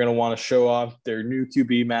this week are going to want to show off their new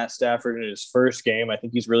QB, Matt Stafford, in his first game. I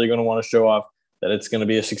think he's really going to want to show off that it's going to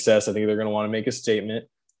be a success. I think they're going to want to make a statement.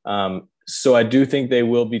 So I do think they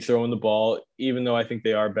will be throwing the ball, even though I think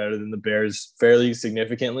they are better than the Bears fairly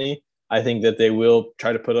significantly. I think that they will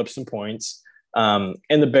try to put up some points. And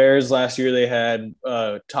the Bears last year, they had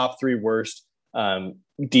top 3 worst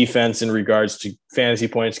defense in regards to fantasy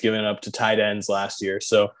points given up to tight ends last year.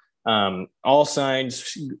 So all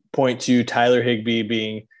signs point to Tyler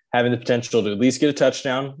Higbee having the potential to at least get a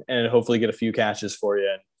touchdown and hopefully get a few catches for you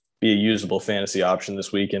and be a usable fantasy option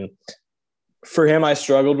this week. And for him, I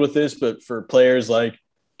struggled with this, but for players like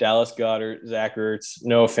Dallas Goedert, Zach Ertz,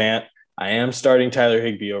 Noah Fant, I am starting Tyler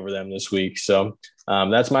Higbee over them this week. So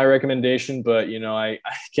that's my recommendation. But, I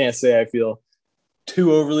can't say I feel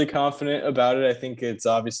too overly confident about it. I think it's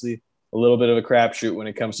obviously a little bit of a crapshoot when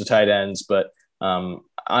it comes to tight ends, but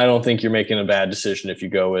I don't think you're making a bad decision if you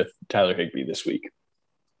go with Tyler Higbee this week.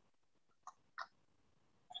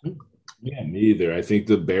 Yeah, me either. I think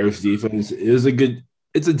the Bears defense is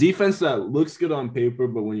it's a defense that looks good on paper,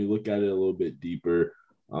 but when you look at it a little bit deeper,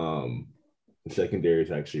 the secondary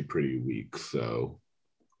is actually pretty weak. So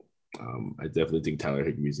I definitely think Tyler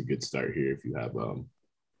Higbee is a good start here if you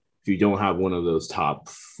don't have one of those top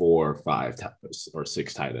 4, 5, or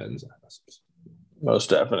 6 tight ends.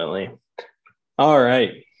 Most definitely. All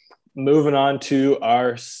right. Moving on to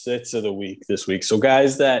our sits of the week this week. So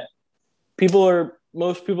guys that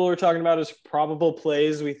most people are talking about as probable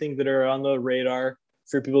plays we think that are on the radar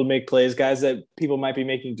for people to make plays, guys that people might be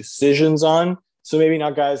making decisions on. So maybe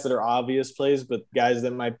not guys that are obvious plays, but guys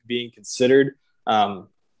that might be being considered.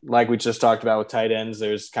 Like we just talked about with tight ends,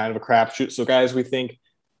 there's kind of a crapshoot. So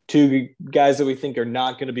two guys that we think are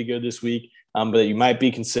not going to be good this week, but that you might be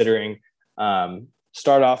considering.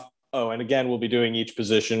 Start off. Oh, and again, we'll be doing each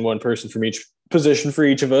position, one person from each position for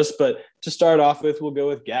each of us. But to start off with, we'll go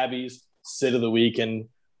with Gabby's sit of the week, and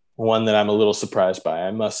one that I'm a little surprised by,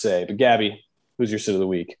 I must say. But Gabby, who's your sit of the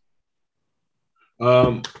week?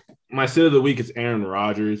 My sit of the week is Aaron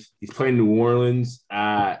Rodgers. He's playing New Orleans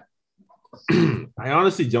at I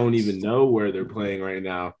honestly don't even know where they're playing right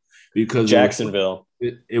now because Jacksonville.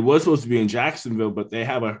 It was supposed to be in Jacksonville, but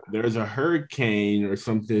there's a hurricane or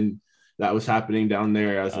something that was happening down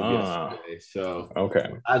there as of yesterday. So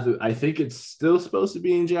okay, I think it's still supposed to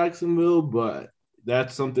be in Jacksonville, but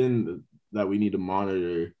that's something that we need to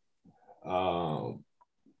monitor.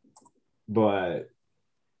 But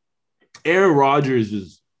Aaron Rodgers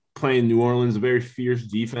is playing New Orleans, a very fierce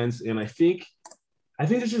defense, and I think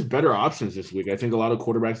there's just better options this week. I think a lot of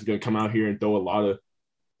quarterbacks are going to come out here and throw a lot of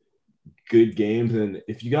good games, and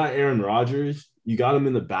if you got Aaron Rodgers, you got him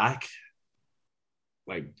in the back,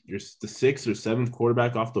 like you're the 6th or 7th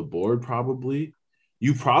quarterback off the board probably.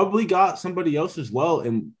 You probably got somebody else as well,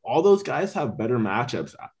 and all those guys have better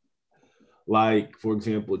matchups. Like, for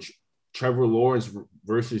example, Trevor Lawrence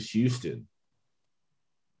versus Houston.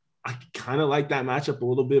 I kind of like that matchup a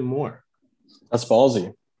little bit more. That's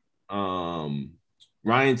ballsy.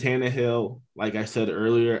 Ryan Tannehill, like I said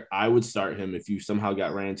earlier, I would start him if you somehow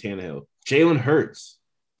got Ryan Tannehill. Jalen Hurts.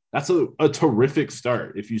 That's a terrific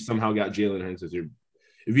start if you somehow got Jalen Hurts as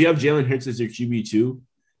if you have Jalen Hurts as your QB2,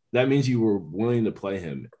 that means you were willing to play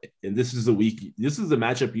him. And this is the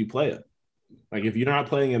matchup you play him. Like, if you're not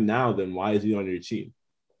playing him now, then why is he on your team?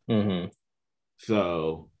 Mm-hmm.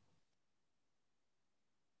 So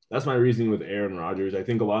that's my reasoning with Aaron Rodgers. I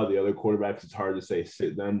think a lot of the other quarterbacks, it's hard to say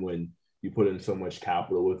sit them when you put in so much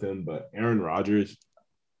capital with him. But Aaron Rodgers,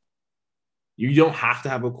 you don't have to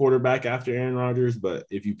have a quarterback after Aaron Rodgers. But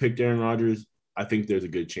if you picked Aaron Rodgers, I think there's a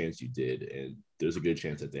good chance you did. And there's a good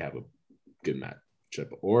chance that they have a good matchup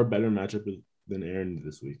or a better matchup than Aaron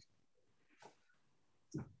this week.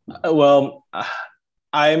 Well,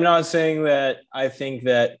 I'm not saying that I think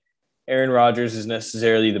that Aaron Rodgers is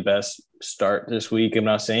necessarily the best start this week. I'm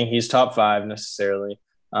not saying he's top 5 necessarily,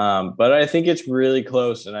 but I think it's really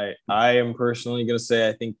close. And I am personally going to say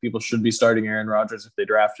I think people should be starting Aaron Rodgers if they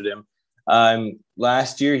drafted him.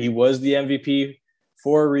 Last year, he was the MVP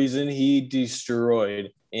for a reason. He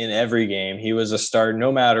destroyed in every game. He was a start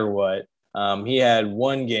no matter what. He had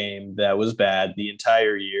one game that was bad the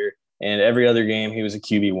entire year, and every other game he was a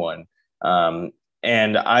QB1.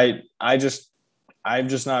 And I'm just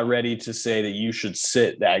not ready to say that you should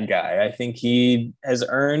sit that guy. I think he has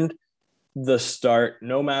earned the start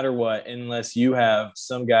no matter what, unless you have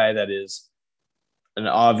some guy that is an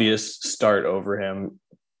obvious start over him.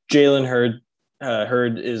 Jalen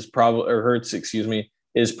Hurts is probably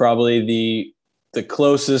the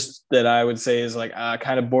closest that I would say is like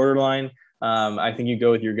kind of borderline. I think you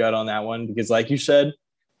go with your gut on that one because, like you said,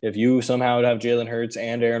 if you somehow would have Jalen Hurts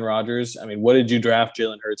and Aaron Rodgers, I mean, what did you draft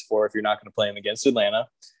Jalen Hurts for if you're not going to play him against Atlanta?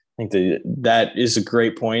 I think that is a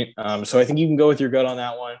great point. So I think you can go with your gut on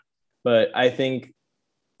that one. But I think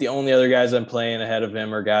the only other guys I'm playing ahead of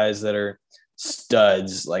him are guys that are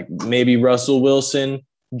studs, like maybe Russell Wilson,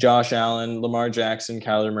 Josh Allen, Lamar Jackson,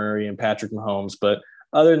 Kyler Murray, and Patrick Mahomes. But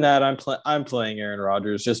other than that, I'm playing Aaron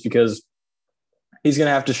Rodgers just because he's going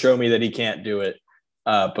to have to show me that he can't do it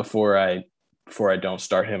before I don't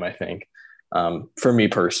start him, I think, for me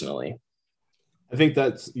personally. I think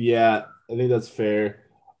that's fair.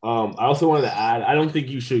 I also wanted to add, I don't think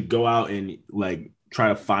you should go out and like try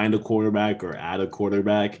to find a quarterback or add a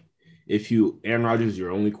quarterback. If Aaron Rodgers is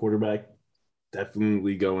your only quarterback,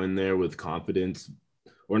 definitely go in there with confidence,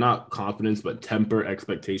 or not confidence, but temper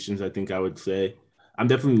expectations. I think I would say I'm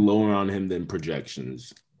definitely lower on him than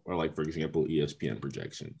projections, or like for example ESPN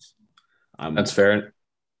projections. That's fair.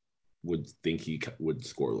 Would think he would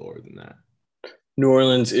score lower than that. New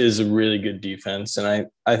Orleans is a really good defense, and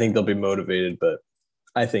I think they'll be motivated, but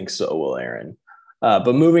I think so will Aaron.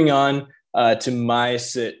 But moving on to my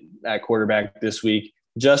sit at quarterback this week,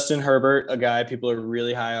 Justin Herbert, a guy people are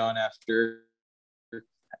really high on after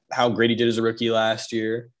how great he did as a rookie last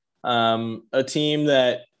year. A team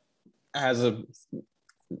that has a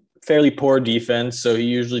fairly poor defense, so he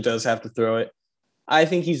usually does have to throw it. I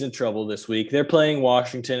think he's in trouble this week. They're playing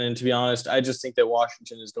Washington, and to be honest, I just think that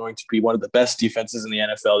Washington is going to be one of the best defenses in the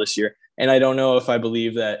NFL this year. And I don't know if I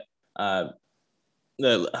believe that I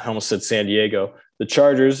almost said San Diego. The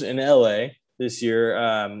Chargers in LA this year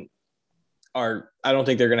I don't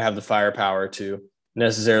think they're going to have the firepower to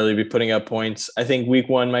necessarily be putting up points. I think week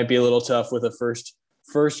one might be a little tough with a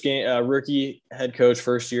first game rookie head coach,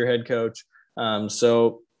 first year head coach.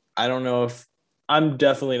 So I don't know if I'm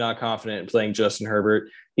definitely not confident in playing Justin Herbert.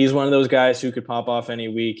 He's one of those guys who could pop off any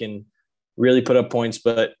week and really put up points,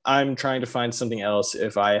 but I'm trying to find something else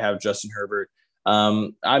if I have Justin Herbert.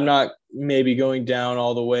 I'm not maybe going down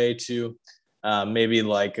all the way to maybe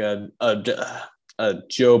like a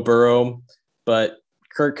Joe Burrow, but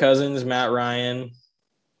Kirk Cousins, Matt Ryan,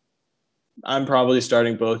 I'm probably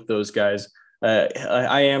starting both those guys.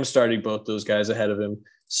 I am starting both those guys ahead of him.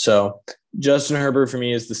 So Justin Herbert for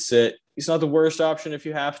me is the sit. He's not the worst option if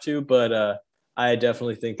you have to, but I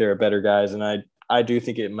definitely think there are better guys, and I do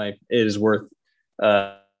think it is worth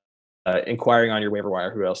inquiring on your waiver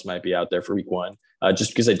wire who else might be out there for week one,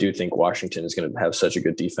 just because I do think Washington is going to have such a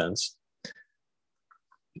good defense.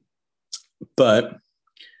 But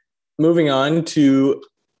moving on to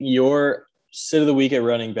your sit of the week at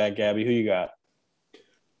running back, Gabby, who you got?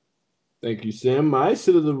 Thank you, Sam. My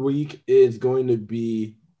sit of the week is going to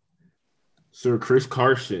be Sir Chris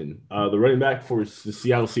Carson, the running back for the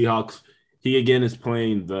Seattle Seahawks. He again is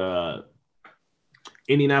playing the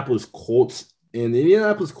Indianapolis Colts, and the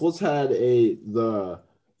Indianapolis Colts had the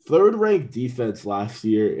third-ranked defense last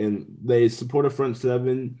year, and they support a front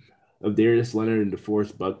seven of Darius Leonard and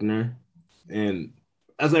DeForest Buckner. And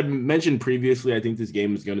as I mentioned previously, I think this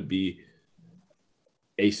game is going to be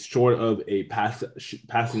a sort of a passing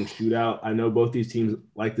shootout. I know both these teams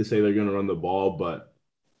like to say they're going to run the ball, but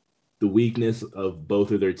the weakness of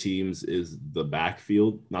both of their teams is the back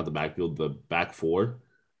four.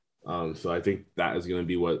 So I think that is going to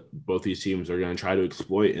be what both these teams are going to try to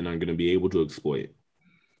exploit and are going to be able to exploit.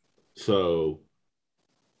 So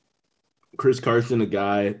Chris Carson, a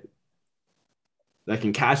guy that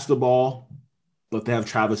can catch the ball, but they have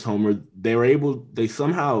Travis Homer. They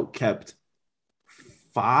somehow kept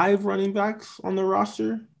 5 running backs on their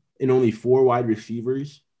roster and only 4 wide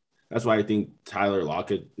receivers. That's why I think Tyler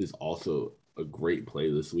Lockett is also a great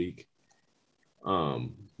play this week.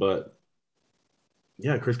 But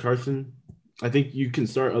yeah, Chris Carson, I think you can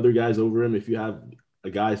start other guys over him if you have a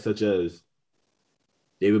guy such as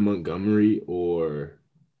David Montgomery or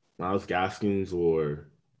Myles Gaskins or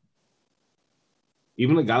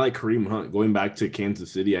even a guy like Kareem Hunt going back to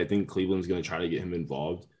Kansas City. I think Cleveland's going to try to get him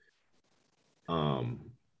involved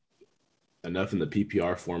enough in the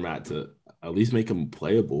PPR format to at least make him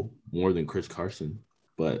playable more than Chris Carson.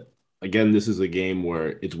 But again, this is a game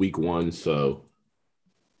where it's week one, so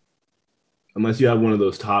unless you have one of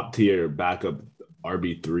those top tier backup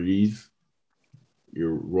RB3s,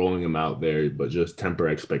 you're rolling them out there, but just temper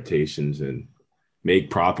expectations and make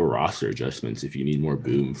proper roster adjustments if you need more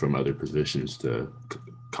boom from other positions to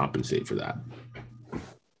compensate for that.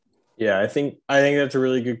 Yeah, I think that's a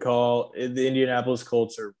really good call. The Indianapolis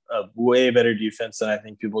Colts are a way better defense than I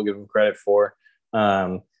think people give them credit for.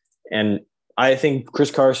 And I think Chris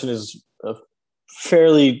Carson is a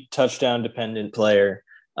fairly touchdown-dependent player.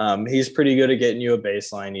 He's pretty good at getting you a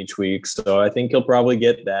baseline each week, so I think he'll probably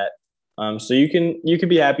get that. So you can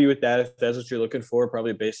be happy with that if that's what you're looking for,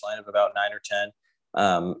 probably a baseline of about 9 or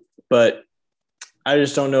 10. But I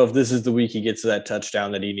just don't know if this is the week he gets to that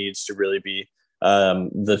touchdown that he needs to really be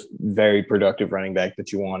the very productive running back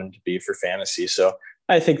that you want him to be for fantasy. So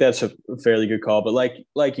I think that's a fairly good call. But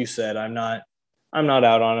like you said, I'm not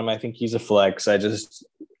out on him. I think he's a flex.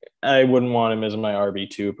 I wouldn't want him as my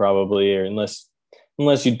RB2 probably, or unless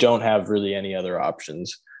you don't have really any other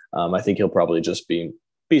options. I think he'll probably just be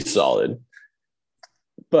solid.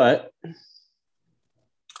 But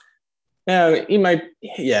yeah,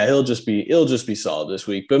 he'll just be solid this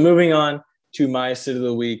week. But moving on to my sit of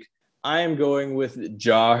the week, I am going with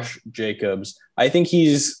Josh Jacobs. I think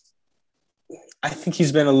he's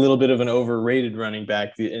been a little bit of an overrated running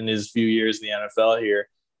back in his few years in the NFL here.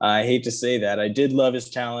 I hate to say that. I did love his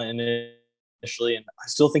talent initially, and I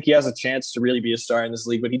still think he has a chance to really be a star in this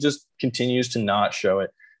league, but he just continues to not show it,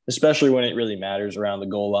 especially when it really matters around the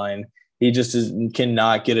goal line. He just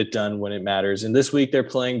cannot get it done when it matters. And this week they're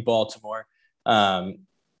playing Baltimore.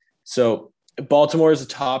 So Baltimore is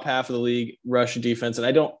the top half of the league rushing defense, and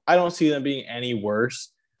I don't see them being any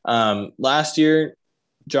worse. Last year,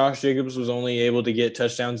 Josh Jacobs was only able to get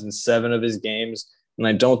touchdowns in 7 of his games, and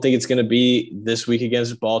I don't think it's going to be this week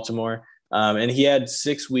against Baltimore. And he had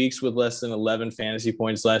 6 weeks with less than 11 fantasy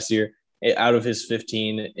points last year out of his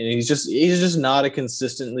 15, and he's just not a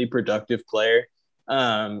consistently productive player.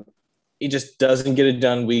 He just doesn't get it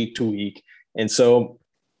done week to week, and so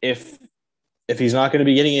if he's not going to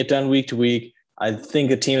be getting it done week to week, I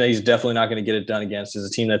think a team that he's definitely not going to get it done against is a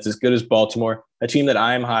team that's as good as Baltimore, a team that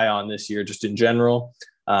I'm high on this year just in general.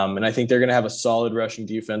 And I think they're going to have a solid rushing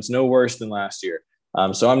defense, no worse than last year.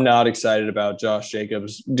 So I'm not excited about Josh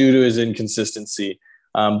Jacobs due to his inconsistency.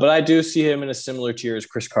 But I do see him in a similar tier as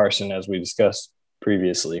Chris Carson, as we discussed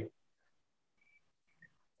previously.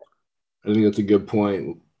 I think that's a good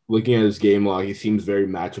point. Looking at his game log, he seems very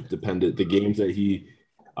matchup dependent. The games that he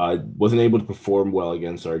wasn't able to perform well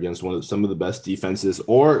against are against some of the best defenses,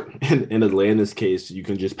 or in Atlanta's case, you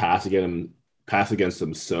can just pass against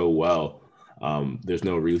them so well. There's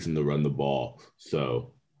no reason to run the ball.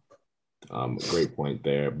 So great point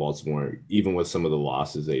there. Baltimore, even with some of the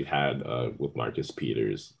losses they've had with Marcus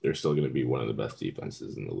Peters, they're still going to be one of the best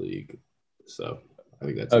defenses in the league. So I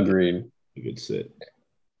think that's agreed. A good sit.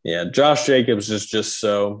 Yeah, Josh Jacobs is just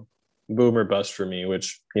so boom or bust for me,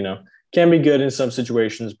 which, can be good in some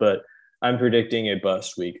situations, but I'm predicting a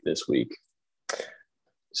bust week this week.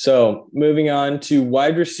 So moving on to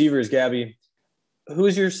wide receivers, Gabby. Who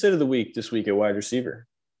is your sit of the week this week at wide receiver?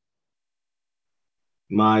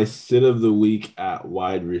 My sit of the week at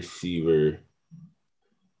wide receiver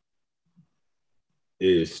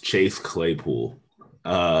is Chase Claypool.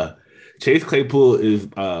 Chase Claypool is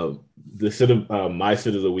my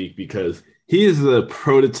sit of the week because he is the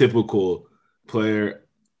prototypical player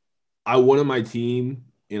I want on my team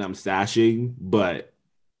and I'm stashing, but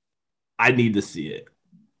I need to see it.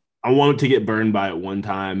 I want to get burned by it one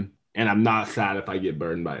time, and I'm not sad if I get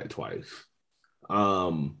burned by it twice.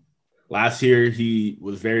 Last year, he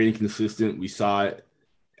was very inconsistent. We saw it.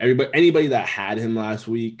 Anybody that had him last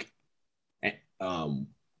week felt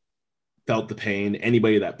the pain.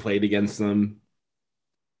 Anybody that played against them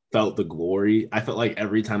felt the glory. I felt like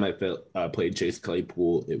every time I played Chase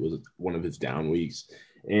Claypool, it was one of his down weeks.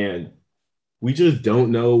 And we just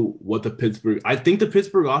don't know what I think the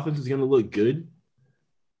Pittsburgh offense is going to look good,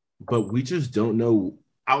 but we just don't know.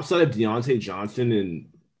 Outside of Deontay Johnson and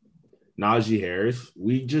Najee Harris,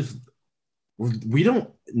 we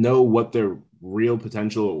don't know what their real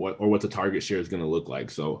potential or what the target share is going to look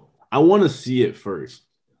like. So I want to see it first.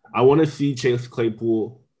 I want to see Chase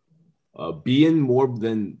Claypool be in more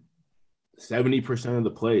than 70% of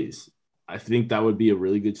the plays. I think that would be a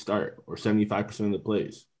really good start, or 75% of the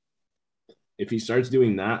plays. If he starts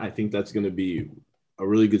doing that, I think that's going to be a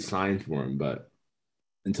really good sign for him. But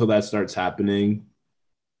until that starts happening,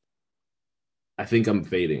 I think I'm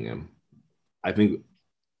fading him. I think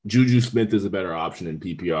Juju Smith is a better option in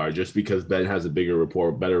PPR just because Ben has a better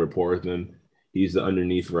rapport with him. He's the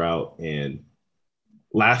underneath route. And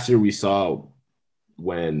last year we saw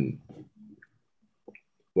when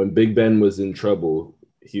Big Ben was in trouble,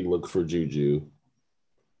 he looked for Juju.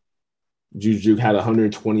 Juju had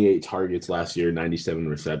 128 targets last year, 97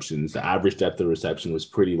 receptions. The average depth of reception was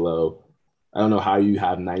pretty low. I don't know how you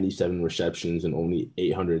have 97 receptions and only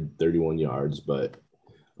 831 yards, but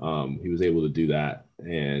he was able to do that.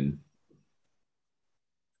 And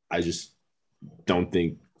I just don't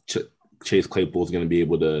think Chase Claypool is going to be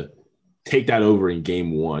able to take that over in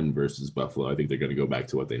game 1 versus Buffalo. I think they're going to go back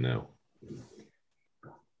to what they know.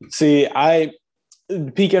 See, I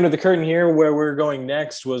peek under the curtain here where we're going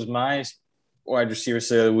next was my wide receiver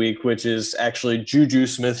sit of the week, which is actually Juju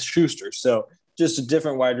Smith-Schuster. So just a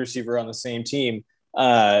different wide receiver on the same team.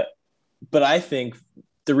 But I think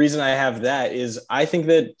the reason I have that is I think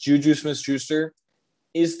that Juju Smith-Schuster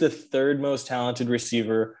is the third most talented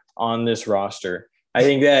receiver on this roster. I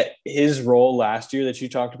think that his role last year that you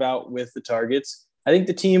talked about with the targets, I think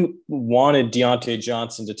the team wanted Deontay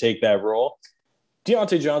Johnson to take that role.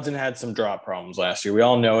 Deontay Johnson had some drop problems last year. We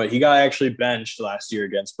all know it. He got actually benched last year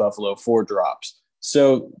against Buffalo 4 drops.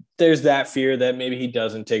 So there's that fear that maybe he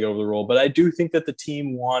doesn't take over the role. But I do think that the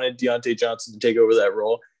team wanted Deontay Johnson to take over that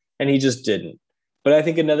role, and he just didn't. But I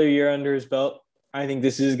think another year under his belt, I think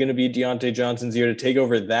this is going to be Diontae Johnson's year to take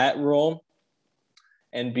over that role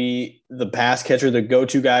and be the pass catcher, the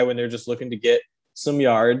go-to guy when they're just looking to get some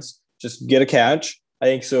yards, just get a catch. I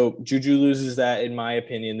think so. Juju loses that, in my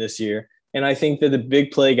opinion, this year. And I think that the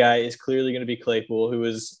big play guy is clearly going to be Claypool, who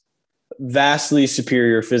is vastly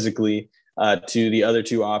superior physically to the other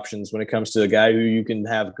two options when it comes to a guy who you can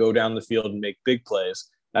have go down the field and make big plays.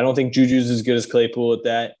 I don't think Juju's as good as Claypool at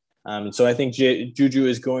that. So I think Juju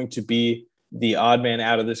is going to be the odd man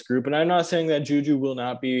out of this group. And I'm not saying that Juju will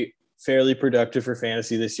not be fairly productive for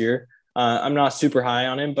fantasy this year. I'm not super high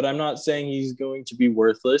on him, but I'm not saying he's going to be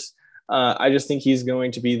worthless. I just think he's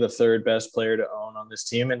going to be the third best player to own on this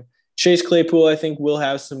team. And Chase Claypool, I think, will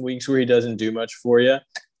have some weeks where he doesn't do much for you.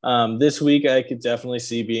 This week, I could definitely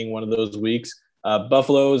see being one of those weeks.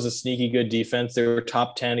 Buffalo is a sneaky good defense. They were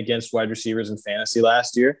top 10 against wide receivers in fantasy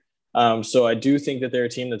last year. So I do think that they're a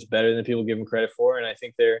team that's better than people give them credit for. And I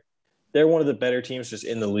think they're one of the better teams just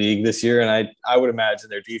in the league this year. And I would imagine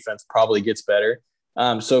their defense probably gets better.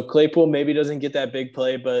 So Claypool maybe doesn't get that big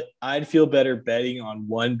play, but I'd feel better betting on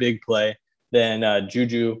one big play than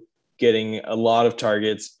Juju getting a lot of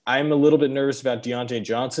targets. I'm a little bit nervous about Diontae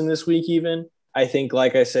Johnson this week even. I think,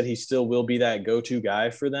 like I said, he still will be that go-to guy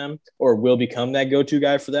for them or will become that go-to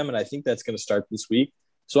guy for them. And I think that's going to start this week.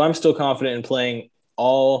 So I'm still confident in playing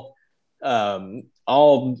all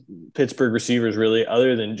Pittsburgh receivers really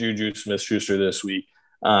other than Juju Smith-Schuster this week.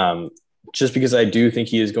 Just because I do think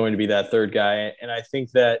he is going to be that third guy. And I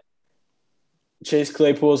think that Chase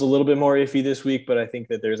Claypool is a little bit more iffy this week, but I think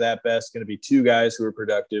that there's at best going to be two guys who are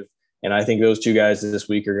productive. And I think those two guys this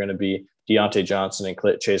week are going to be Diontae Johnson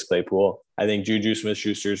and Chase Claypool. I think Juju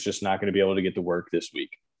Smith-Schuster is just not going to be able to get the work this week.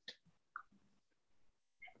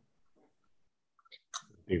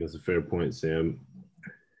 I think that's a fair point, Sam.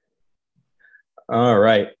 All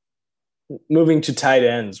right. Moving to tight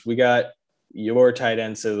ends. We got your tight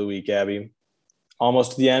ends of the week, Abby.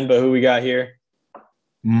 Almost to the end, but who we got here?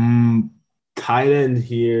 Tight end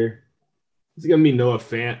here. It's going to be Noah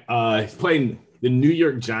Fant. He's playing the New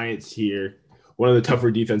York Giants here, one of the tougher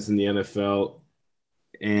defenses in the NFL.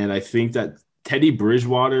 And I think that Teddy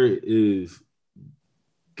Bridgewater is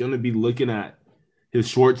going to be looking at his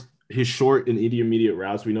short and intermediate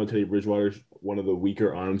routes. We know Teddy Bridgewater is one of the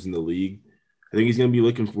weaker arms in the league. I think he's going to be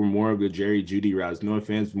looking for more of the Jerry Jeudy routes. Noah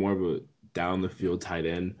Fant's more of a down-the-field tight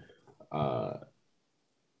end. And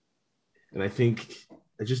I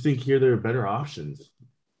just think here there are better options.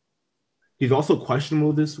 He's also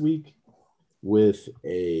questionable this week with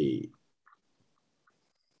a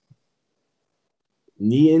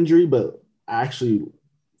knee injury, but actually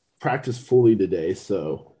practiced fully today.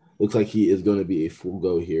 So looks like he is going to be a full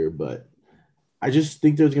go here. But I just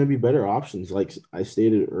think there's going to be better options. Like I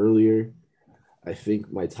stated earlier, I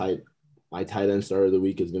think my tight end starter of the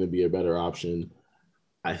week is going to be a better option.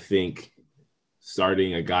 I think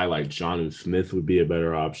starting a guy like Jonnu Smith would be a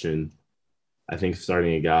better option. I think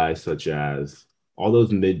starting a guy such as all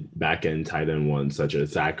those mid-back end tight end ones, such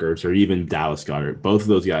as Zach Ertz or even Dallas Goedert, both of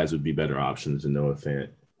those guys would be better options than Noah Fant.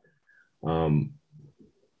 And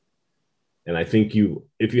I think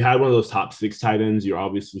if you had one of those top 6 tight ends, you're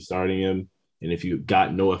obviously starting him. And if you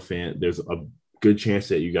got Noah Fant, there's a good chance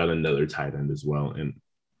that you got another tight end as well. And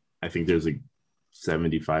I think there's a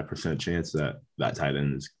 75% chance that tight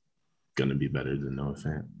end is going to be better than Noah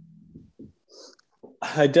Fant.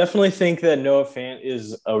 I definitely think that Noah Fant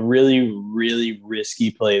is a really, really risky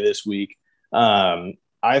play this week. I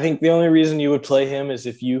think the only reason you would play him is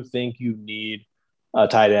if you think you need a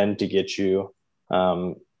tight end to get you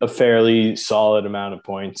a fairly solid amount of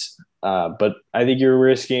points. But I think you're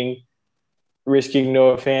risking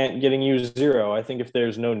Noah Fant getting you 0. I think if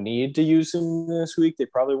there's no need to use him this week, they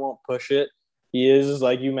probably won't push it. He is,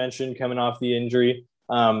 like you mentioned, coming off the injury.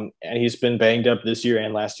 And he's been banged up this year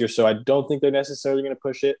and last year. So I don't think they're necessarily going to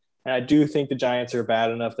push it. And I do think the Giants are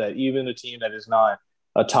bad enough that even a team that is not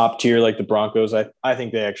a top tier like the Broncos, I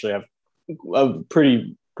think they actually have a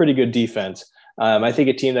pretty good defense. I think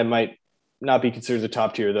a team that might not be considered the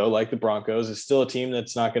top tier, though, like the Broncos, is still a team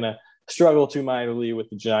that's not going to struggle too mightily with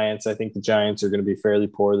the Giants. I think the Giants are going to be fairly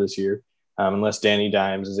poor this year unless Danny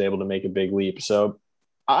Dimes is able to make a big leap. So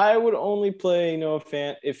I would only play Noah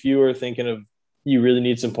Fant if you were thinking of you really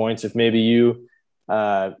need some points. If maybe you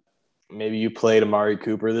played Amari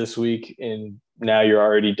Cooper this week and now you're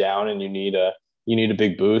already down and you need a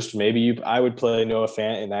big boost. I would play Noah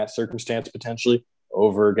Fant in that circumstance potentially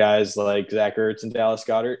over guys like Zach Ertz and Dallas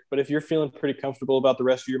Goedert. But if you're feeling pretty comfortable about the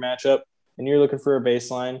rest of your matchup and you're looking for a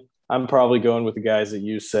baseline, I'm probably going with the guys that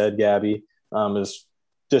you said, Gabby, as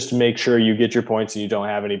just to make sure you get your points and you don't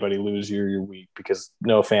have anybody lose your week, because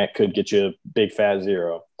Noah Fant could get you a big fat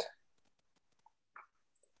 0.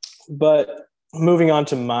 But moving on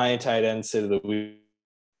to my tight end sit of the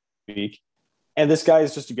week, and this guy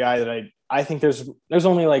is just a guy that I think there's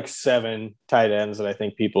only like 7 tight ends that I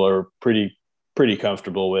think people are pretty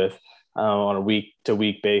comfortable with on a week to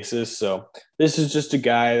week basis. So this is just a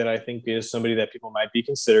guy that I think is somebody that people might be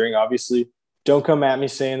considering. Obviously, don't come at me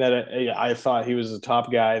saying that I thought he was the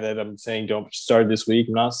top guy that I'm saying don't start this week.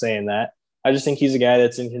 I'm not saying that. I just think he's a guy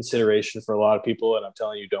that's in consideration for a lot of people, and I'm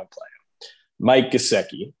telling you, don't play him. Mike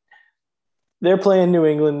Gesicki. They're playing New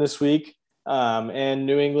England this week, and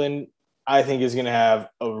New England, I think, is going to have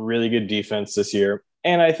a really good defense this year,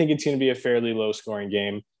 and I think it's going to be a fairly low-scoring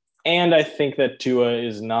game. And I think that Tua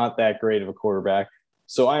is not that great of a quarterback,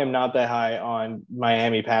 so I am not that high on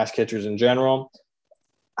Miami pass catchers in general.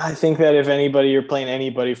 I think that if anybody, you're playing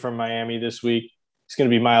anybody from Miami this week, it's going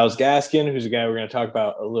to be Myles Gaskin, who's a guy we're going to talk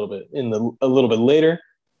about a little bit later.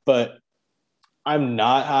 But I'm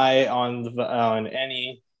not high on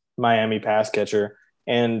any Miami pass catcher,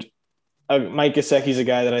 and Mike Gesicki is a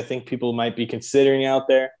guy that I think people might be considering out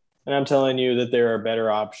there. And I'm telling you that there are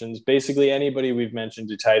better options. Basically, anybody we've mentioned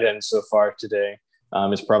to tight end so far today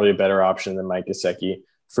is probably a better option than Mike Gesicki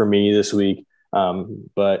for me this week.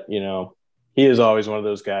 But he is always one of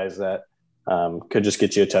those guys that could just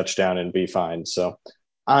get you a touchdown and be fine. So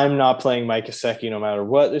I'm not playing Mike Gesicki no matter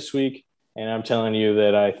what this week, and I'm telling you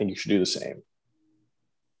that I think you should do the same.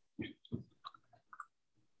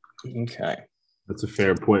 Okay. That's a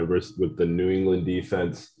fair point with the New England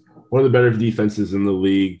defense. One of the better defenses in the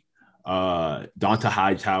league. Donta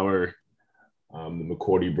Hightower, the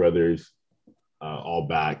McCourty brothers, all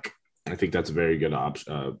back. I think that's a very good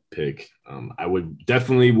pick. I would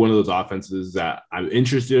definitely one of those offenses that I'm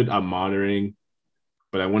interested, I'm monitoring,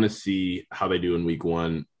 but I want to see how they do in week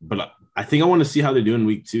 1. But I think I want to see how they do in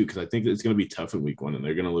week 2, because I think it's going to be tough in week 1 and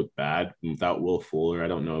they're going to look bad without Will Fuller. I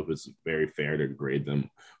don't know if it's very fair to grade them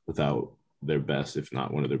without their best, if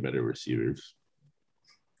not one of their better receivers.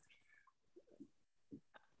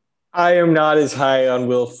 I am not as high on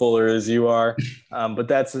Will Fuller as you are, but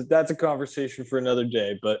that's a conversation for another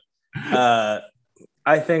day. But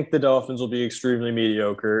I think the Dolphins will be extremely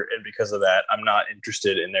mediocre, and because of that, I'm not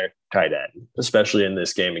interested in their tight end, especially in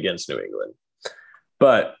this game against New England.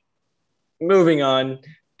 But moving on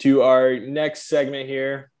to our next segment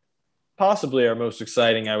here, possibly our most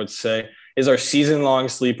exciting, I would say, is our season-long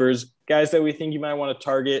sleepers, guys that we think you might want to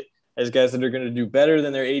target as guys that are going to do better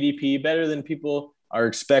than their ADP, better than people are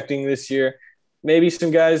expecting this year. Maybe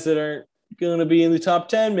some guys that aren't going to be in the top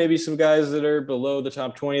 10, maybe some guys that are below the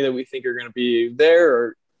top 20 that we think are going to be there,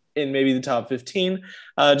 or in maybe the top 15.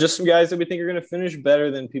 Just some guys that we think are going to finish better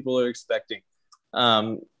than people are expecting.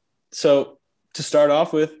 So to start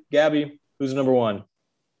off with, Gabby, who's number 1?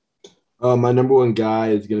 My number 1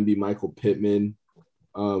 guy is going to be Michael Pittman.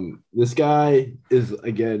 This guy is,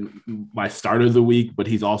 again, my start of the week, but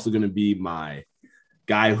he's also going to be my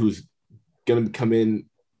guy who's going to come in,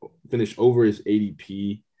 finish over his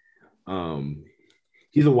ADP.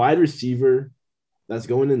 He's a wide receiver that's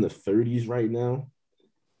going in the 30s right now,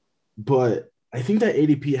 but I think that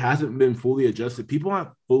ADP hasn't been fully adjusted. People aren't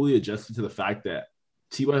fully adjusted to the fact that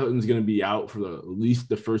T.Y. Hilton's going to be out for at least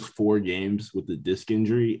the first 4 games with the disc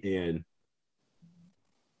injury, and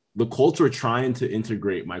the Colts are trying to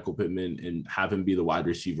integrate Michael Pittman and have him be the wide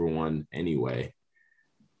receiver 1 anyway.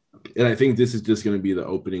 And I think this is just going to be the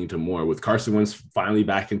opening to more. With Carson Wentz finally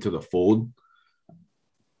back into the fold,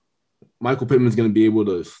 Michael Pittman's going to be able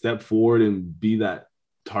to step forward and be that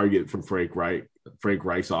target for Frank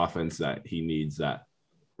Reich's offense that he needs, that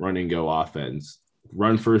run and go offense,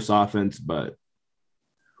 run first offense, but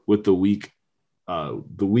with the weak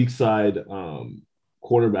side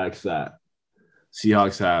quarterbacks that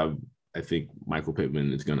Seahawks have, I think Michael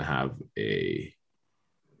Pittman is going to have a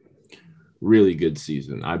really good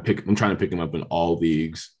season. I'm trying to pick him up in all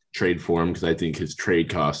leagues, trade for him, because I think his trade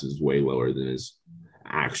cost is way lower than his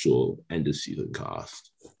actual end of season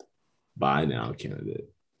cost. Buy now candidate.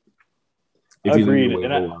 If Agreed. He's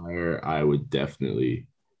on the wire, I would definitely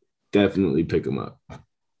pick him up.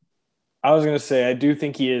 I was going to say, I do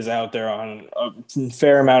think he is out there on a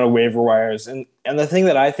fair amount of waiver wires. And the thing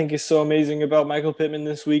that I think is so amazing about Michael Pittman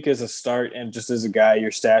this week as a start, and just as a guy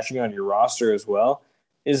you're stashing on your roster as well,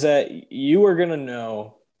 is that you are going to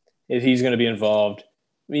know if he's going to be involved.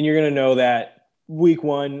 I mean, you're going to know that week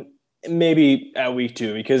 1, maybe at week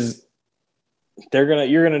 2, because you're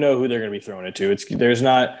going to know who they're going to be throwing it to. It's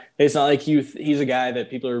not like he's a guy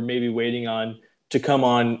that people are maybe waiting on to come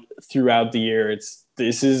on throughout the year.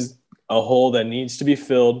 This is a hole that needs to be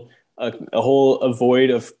filled. a void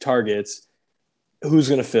of targets, who's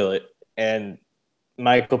going to fill it? And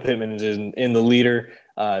Michael Pittman is in the leader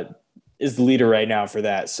is the leader right now for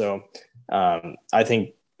that. So I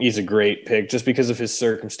think he's a great pick just because of his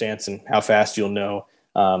circumstance and how fast you'll know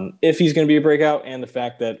if he's going to be a breakout, and the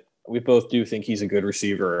fact that we both do think he's a good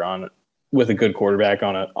receiver with a good quarterback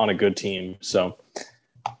on a good team. So,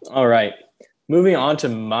 all right, moving on to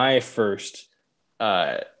my first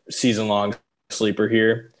season long sleeper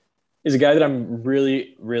here is a guy that I'm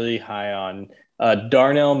really, really high on,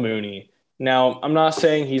 Darnell Mooney. Now, I'm not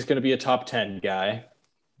saying he's going to be a top 10 guy,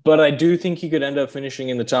 but I do think he could end up finishing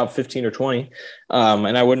in the top 15 or 20,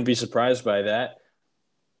 and I wouldn't be surprised by that.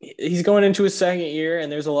 He's going into his second year,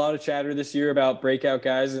 and there's a lot of chatter this year about breakout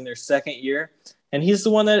guys in their second year, and he's the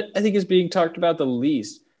one that I think is being talked about the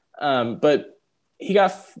least. But he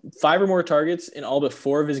got 5 or more targets in all but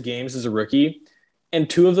 4 of his games as a rookie, and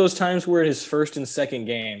 2 of those times were his first and second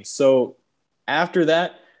games. So after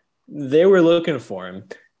that, they were looking for him.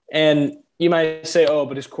 And you might say, oh,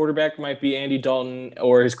 but his quarterback might be Andy Dalton,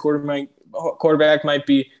 or his quarterback might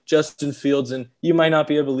be Justin Fields, and you might not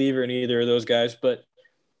be a believer in either of those guys, but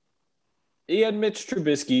he had Mitch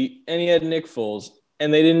Trubisky and he had Nick Foles,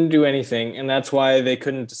 and they didn't do anything, and that's why they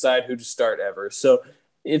couldn't decide who to start ever. So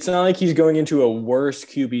it's not like he's going into a worse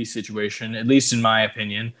QB situation, at least in my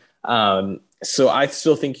opinion. So I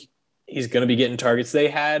still think he's going to be getting targets. They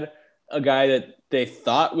had a guy that they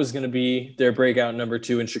thought was going to be their breakout number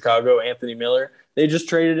 2 in Chicago, Anthony Miller. They just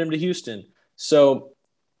traded him to Houston. So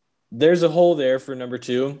there's a hole there for number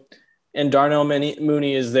 2, and Darnell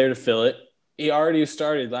Mooney is there to fill it. He already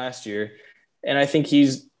started last year, and I think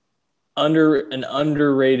he's an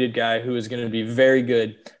underrated guy who is going to be very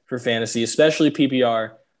good for fantasy, especially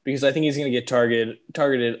PPR, because I think he's going to get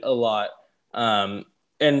targeted a lot.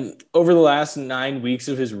 And over the last 9 weeks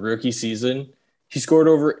of his rookie season, he scored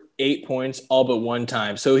over 8 points all but one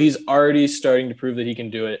time. So he's already starting to prove that he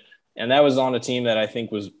can do it. And that was on a team that I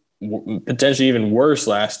think was potentially even worse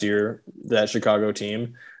last year, that Chicago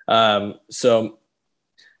team. So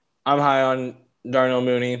I'm high on Darnell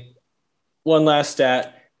Mooney. One last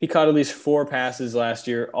stat. He caught at least 4 passes last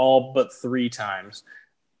year, all but 3 times.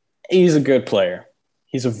 He's a good player.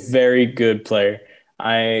 He's a very good player.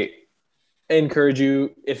 I encourage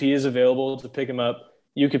you, if he is available, to pick him up.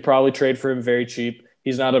 You could probably trade for him very cheap.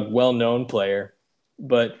 He's not a well-known player,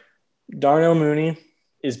 but Darnell Mooney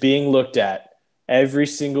is being looked at every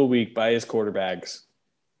single week by his quarterbacks.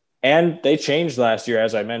 And they changed last year,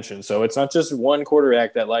 as I mentioned. So it's not just one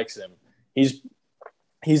quarterback that likes him.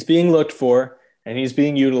 He's being looked for, and he's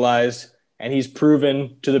being utilized, and he's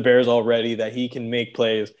proven to the Bears already that he can make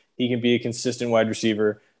plays. He can be a consistent wide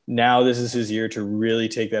receiver. Now this is his year to really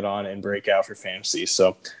take that on and break out for fantasy.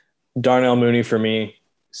 So Darnell Mooney for me,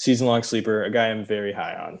 season-long sleeper, a guy I'm very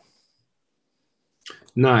high on.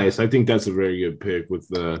 Nice. I think that's a very good pick with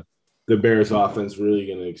the Bears offense really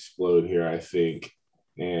going to explode here, I think.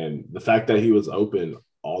 And the fact that he was open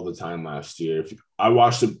all the time last year. I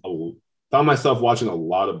found myself watching a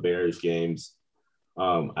lot of Bears games.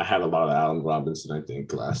 I had a lot of Allen Robinson, I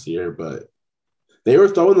think, last year, but they were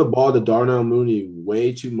throwing the ball to Darnell Mooney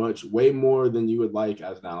way too much, way more than you would like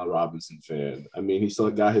as an Allen Robinson fan. I mean, he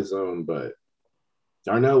still got his own, but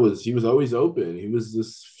Darnell was always open. He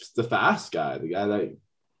was the fast guy, the guy that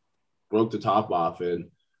broke the top off,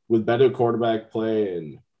 and with better quarterback play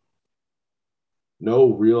and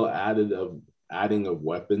no real adding of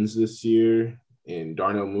weapons this year, and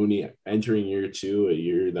Darnell Mooney entering year 2, a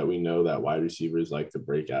year that we know that wide receivers like to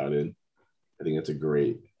break out in. I think it's a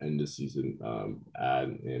great end of season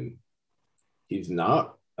ad, and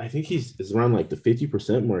I think he's around like the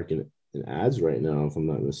 50% mark in ads right now, if I'm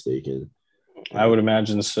not mistaken. I would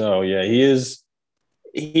imagine so. Yeah, he is.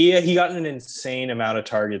 He got an insane amount of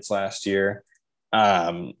targets last year.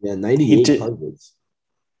 98 targets.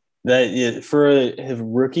 That for his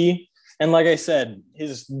rookie, and like I said,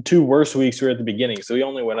 his 2 worst weeks were at the beginning, so he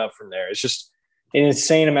only went up from there. It's just an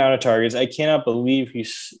insane amount of targets. I cannot believe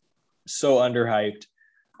he's so underhyped.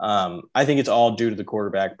 I think it's all due to the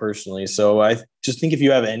quarterback personally. So I just think if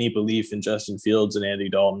you have any belief in Justin Fields and Andy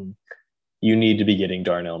Dalton, you need to be getting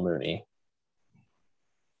Darnell Mooney.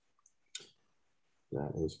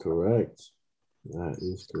 That is correct.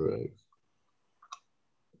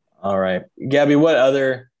 All right. Gabby, what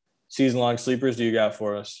other season-long sleepers do you got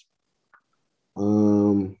for us?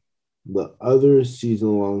 The other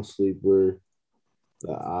season-long sleeper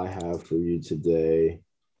that I have for you today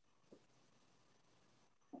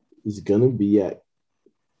is going to be I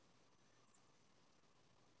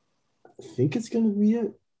think it's going to be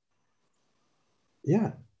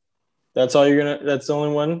yeah. That's the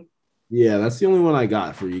only one? Yeah, that's the only one I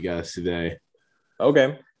got for you guys today.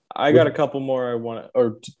 Okay. I got With a couple more I want to,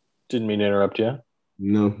 or didn't mean to interrupt you.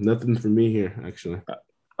 no, nothing for me here, actually.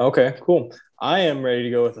 Okay, cool. I am ready to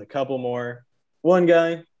go with a couple more. One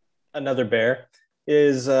guy, another bear,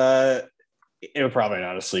 is probably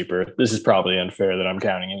not a sleeper. This is probably unfair that I'm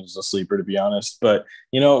counting it as a sleeper, to be honest. But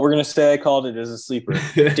you know what? We're gonna say I called it as a sleeper.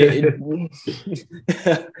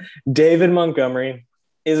 David Montgomery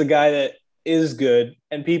is a guy that is good,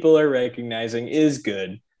 and people are recognizing is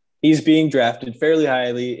good. He's being drafted fairly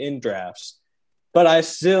highly in drafts, but I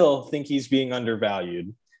still think he's being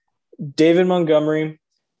undervalued. David Montgomery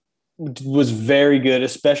was very good,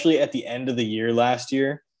 especially at the end of the year last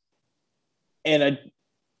year, and I,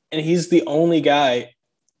 and he's the only guy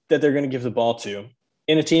that they're going to give the ball to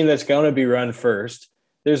in a team that's going to be run first.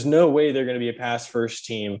 There's no way they're going to be a pass first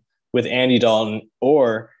team with Andy Dalton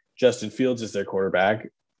or Justin Fields as their quarterback.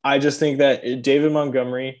 I just think that David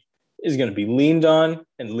Montgomery is going to be leaned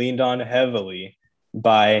on heavily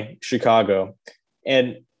by Chicago.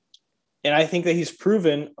 And I think that he's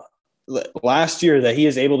proven last year that he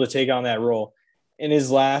is able to take on that role. In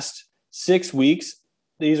his last 6 weeks,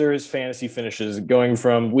 these are his fantasy finishes going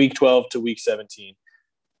from week 12 to week 17.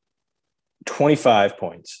 25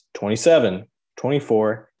 points, 27,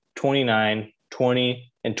 24, 29,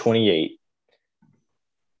 20, and 28.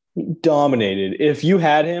 Dominated. If you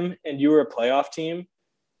had him and you were a playoff team,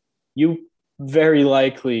 you very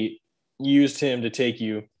likely used him to take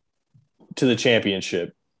you to the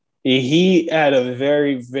championship. He had a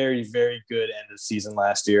very, very, very good end of season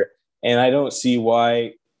last year, and I don't see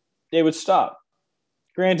why they would stop.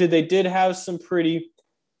 Granted, they did have some pretty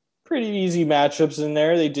easy matchups in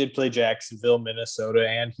there. They did play Jacksonville, Minnesota,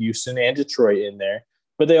 and Houston and Detroit in there,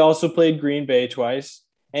 but they also played Green Bay twice,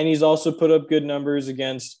 and he's also put up good numbers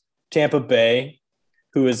against Tampa Bay,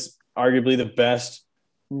 who is arguably the best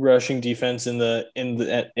rushing defense in the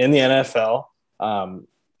NFL.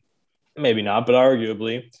 Maybe not, but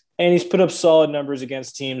arguably. And he's put up solid numbers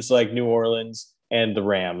against teams like New Orleans and the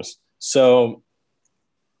Rams. So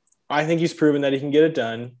I think he's proven that he can get it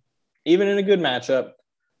done, even in a good matchup.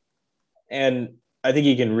 And I think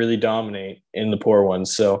he can really dominate in the poor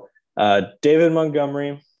ones. So David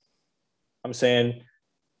Montgomery, I'm saying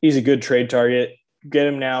he's a good trade target. Get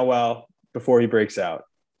him now before he breaks out.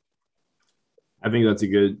 I think that's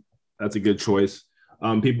a good choice.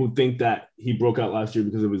 People think that he broke out last year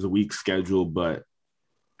because it was a weak schedule, but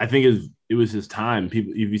I think it was his time.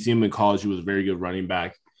 People, if you see him in college, he was a very good running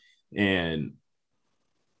back, and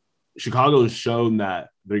Chicago has shown that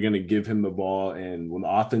they're going to give him the ball, and when the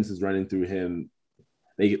offense is running through him,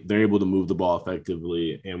 they're able to move the ball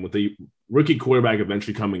effectively. And with the rookie quarterback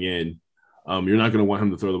eventually coming in, you're not going to want him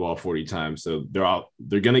to throw the ball 40 times. So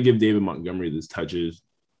they're going to give David Montgomery these touches.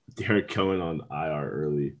 Derek Cohen on IR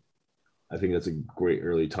early. I think that's a great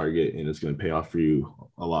early target, and it's going to pay off for you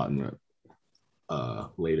a lot in that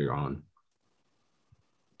later on.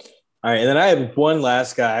 All right, and then I have one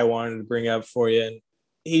last guy I wanted to bring up for you, and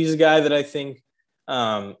he's a guy that I think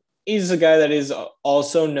he's a guy that is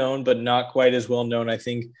also known, but not quite as well known, I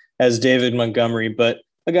think, as David Montgomery, but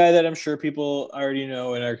a guy that I'm sure people already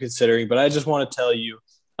know and are considering. But I just want to tell you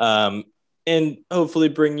and hopefully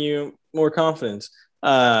bring you more confidence.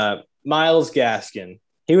 Myles Gaskin.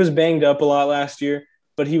 He was banged up a lot last year,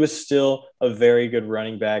 but he was still a very good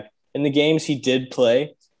running back. In the games he did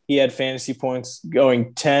play, he had fantasy points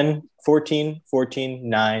going 10, 14, 14,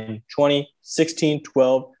 9, 20, 16,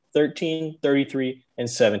 12, 13, 33, and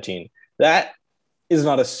 17. That is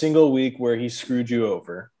not a single week where he screwed you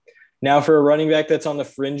over. Now, for a running back that's on the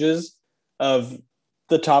fringes of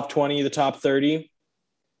the top 20, the top 30,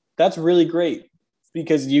 that's really great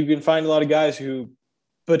because you can find a lot of guys who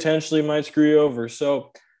potentially might screw you over.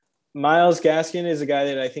 So Myles Gaskin is a guy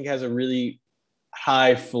that I think has a really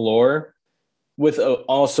high floor with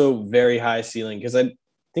also very high ceiling because I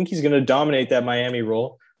think he's going to dominate that Miami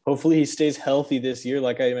role. Hopefully he stays healthy this year.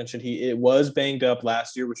 Like I mentioned, it was banged up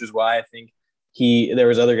last year, which is why I think there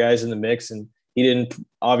was other guys in the mix and he didn't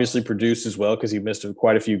obviously produce as well because he missed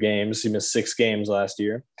quite a few games. He missed 6 games last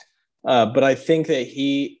year. But I think that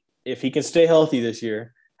if he can stay healthy this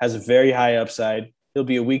year, has a very high upside. He'll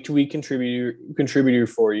be a week-to-week contributor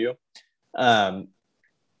for you. And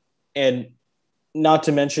not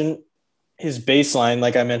to mention his baseline,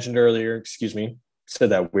 like I mentioned earlier,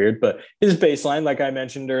 said that weird, but his baseline, like I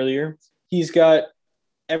mentioned earlier, he's got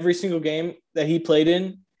every single game that he played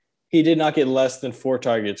in, he did not get less than 4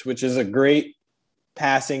 targets, which is a great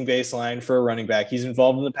passing baseline for a running back. He's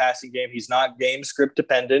involved in the passing game. He's not game script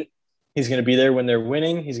dependent. He's going to be there when they're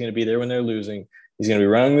winning. He's going to be there when they're losing. He's going to be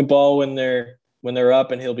running the ball when they're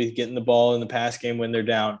up, and he'll be getting the ball in the pass game when they're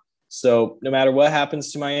down. So no matter what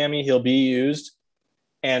happens to Miami, he'll be used.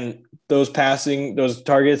 And those targets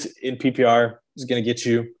in PPR is going to get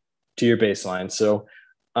you to your baseline. So,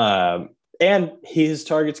 and his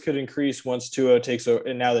targets could increase once Tua takes over.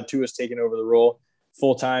 And now that Tua's taken over the role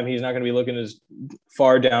full time, he's not going to be looking as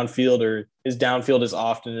far downfield or his downfield as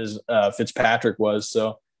often as Fitzpatrick was.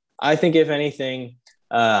 So I think if anything,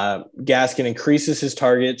 Gaskin increases his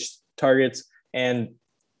targets. And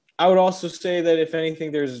I would also say that if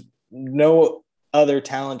anything, there's no other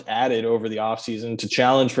talent added over the offseason to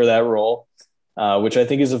challenge for that role, which I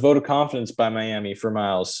think is a vote of confidence by Miami for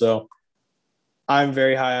Miles. So I'm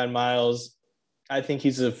very high on Miles. I think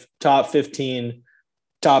he's a top 15,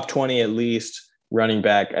 top 20 at least running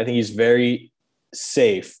back. I think he's very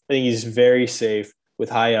safe. I think he's very safe with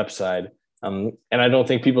high upside. And I don't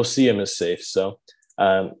think people see him as safe. So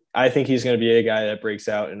I think he's going to be a guy that breaks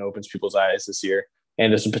out and opens people's eyes this year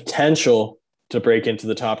and has a potential to break into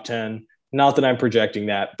the top 10. Not that I'm projecting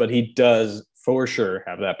that, but he does for sure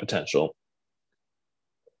have that potential.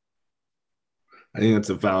 I think that's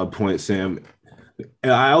a valid point, Sam.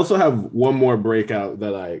 And I also have one more breakout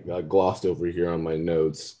that I glossed over here on my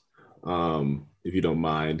notes, if you don't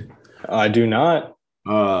mind. I do not.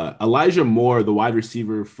 Elijah Moore, the wide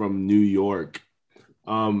receiver from New York.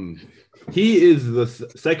 He is the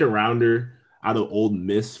second rounder out of Ole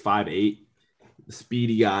Miss, 5'8",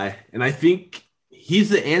 speedy guy. And I think he's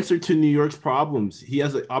the answer to New York's problems. He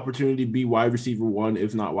has the opportunity to be wide receiver 1,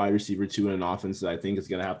 if not wide receiver 2 in an offense that I think is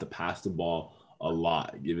going to have to pass the ball a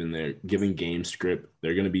lot, given game script.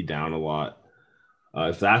 They're going to be down a lot.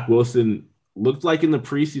 Zach Wilson looked like in the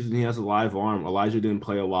preseason he has a live arm. Elijah didn't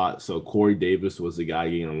play a lot, so Corey Davis was the guy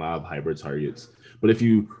getting a lot of hybrid targets. But if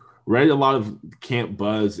you read a lot of camp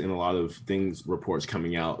buzz and a lot of reports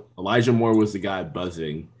coming out, Elijah Moore was the guy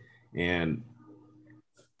buzzing. And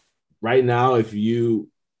right now, if he's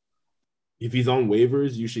on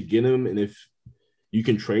waivers, you should get him. And if you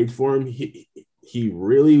can trade for him, he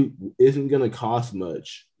really isn't going to cost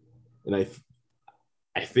much. And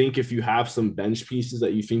I think if you have some bench pieces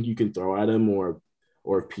that you think you can throw at him, or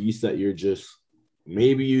a piece that you're just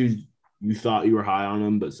maybe you thought you were high on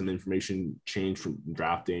him, but some information changed from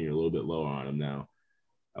drafting and you're a little bit lower on him now,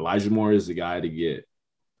 Elijah Moore is the guy to get.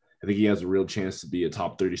 I think he has a real chance to be a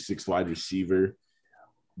top 36 wide receiver,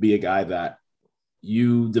 be a guy that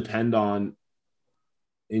you depend on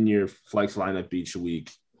in your flex lineup each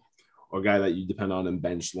week, or a guy that you depend on in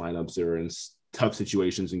bench lineups or in tough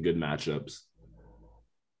situations and good matchups.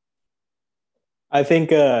 I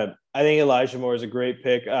think Elijah Moore is a great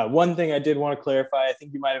pick. One thing I did want to clarify, I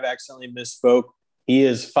think you might have accidentally misspoke. He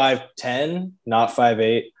is 5'10", not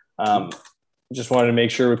 5'8". Just wanted to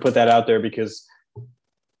make sure we put that out there because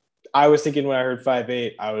I was thinking when I heard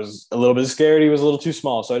 5'8", I was a little bit scared he was a little too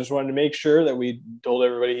small. So I just wanted to make sure that we told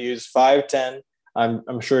everybody he was 5'10".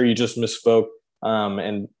 I'm sure you just misspoke.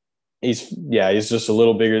 And he's just a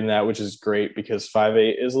little bigger than that, which is great because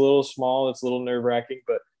 5'8" is a little small. It's a little nerve-wracking,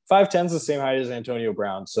 but 5'10" is the same height as Antonio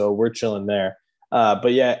Brown, so we're chilling there.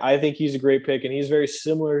 But yeah, I think he's a great pick, and he's very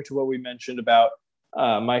similar to what we mentioned about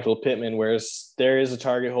Michael Pittman, whereas there is a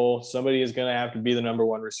target hole. Somebody is going to have to be the number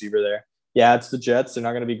one receiver there. Yeah, it's the Jets. They're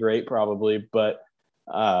not going to be great probably, but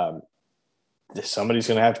somebody's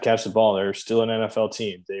going to have to catch the ball. They're still an NFL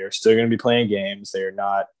team. They are still going to be playing games. They are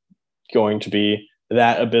not going to be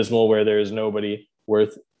that abysmal where there is nobody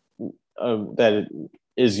worth that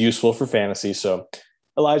is useful for fantasy. So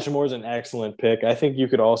Elijah Moore is an excellent pick. I think you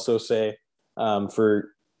could also say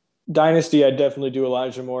for Dynasty, I'd definitely do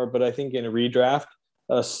Elijah Moore, but I think in a redraft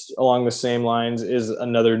along the same lines is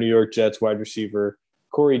another New York Jets wide receiver,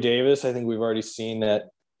 Corey Davis. I think we've already seen that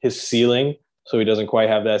his ceiling, so he doesn't quite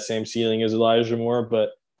have that same ceiling as Elijah Moore, but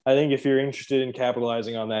I think if you're interested in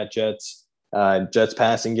capitalizing on that Jets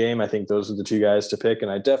passing game, I think those are the two guys to pick,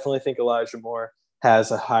 and I definitely think Elijah Moore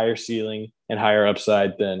has a higher ceiling and higher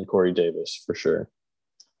upside than Corey Davis for sure.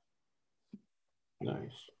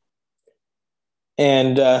 Nice.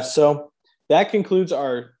 And so that concludes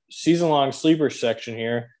our season-long sleeper section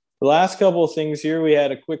here. The last couple of things here, we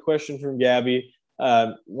had a quick question from Gabby.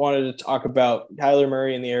 Wanted to talk about Kyler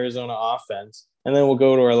Murray and the Arizona offense. And then we'll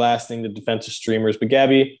go to our last thing, the defensive streamers. But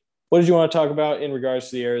Gabby, what did you want to talk about in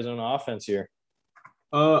regards to the Arizona offense here?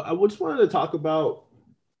 I just wanted to talk about –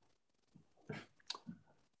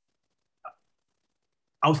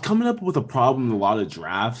 I was coming up with a problem in a lot of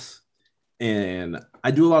drafts. And I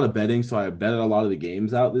do a lot of betting, so I betted a lot of the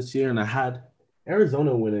games out this year. And I had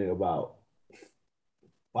Arizona winning about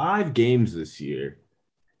 5 games this year.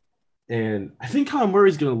 And I think Kyler Murray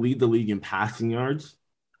is going to lead the league in passing yards.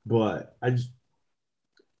 But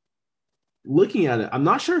looking at it, I'm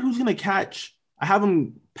not sure who's going to catch I have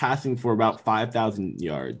him passing for about 5,000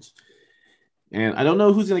 yards. And I don't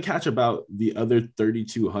know who's going to catch about the other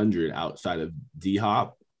 3,200 outside of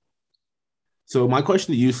D-Hop. So my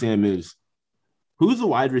question to you, Sam, is who's the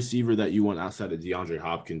wide receiver that you want outside of DeAndre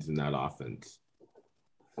Hopkins in that offense?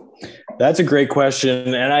 That's a great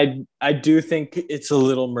question. And I do think it's a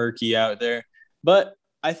little murky out there. But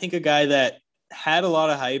I think a guy that had a lot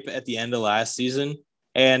of hype at the end of last season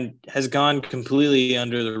and has gone completely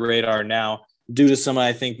under the radar now due to some,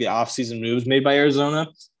 I think, the offseason moves made by Arizona.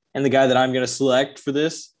 And the guy that I'm going to select for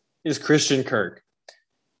this is Christian Kirk.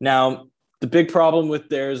 Now, the big problem with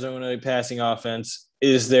the Arizona passing offense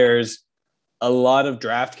is there's a lot of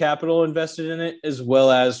draft capital invested in it, as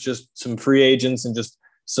well as just some free agents and just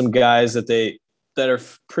some guys that are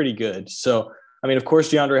pretty good. So, I mean, of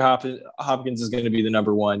course, DeAndre Hopkins is going to be the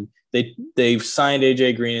number one. They've signed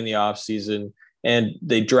AJ Green in the offseason, and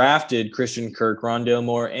they drafted Christian Kirk, Rondale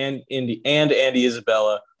Moore, and Andy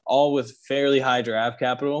Isabella, all with fairly high draft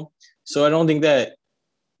capital. So I don't think that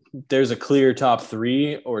there's a clear top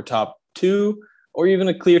 3 or top 2 or even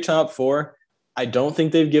a clear top 4. I don't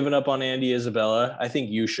think they've given up on Andy Isabella. I think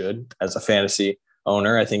you should as a fantasy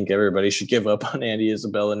owner. I think everybody should give up on Andy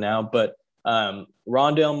Isabella now. But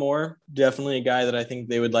Rondale Moore, definitely a guy that I think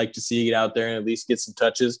they would like to see get out there and at least get some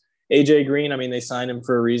touches. AJ Green, I mean, they signed him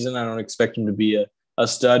for a reason. I don't expect him to be a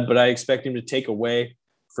stud, but I expect him to take away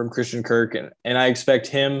from Christian Kirk. And I expect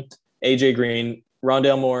him, AJ Green,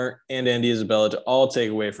 Rondale Moore, and Andy Isabella to all take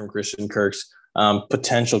away from Christian Kirk's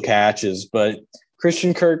potential catches. But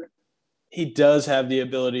Christian Kirk, he does have the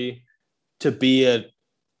ability to be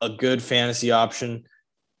a good fantasy option.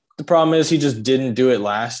 The problem is he just didn't do it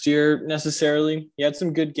last year necessarily. He had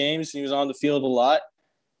some good games and he was on the field a lot,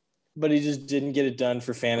 but he just didn't get it done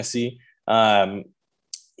for fantasy.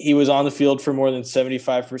 He was on the field for more than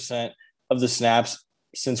 75% of the snaps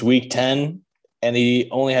since week 10, and he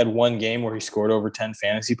only had one game where he scored over 10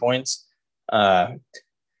 fantasy points.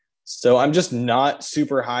 So I'm just not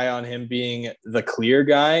super high on him being the clear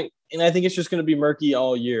guy. And I think it's just going to be murky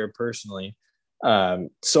all year personally.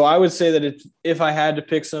 So I would say that if I had to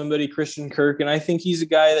pick somebody, Christian Kirk, and I think he's a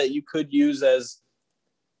guy that you could use as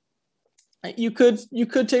you could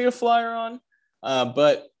take a flyer on.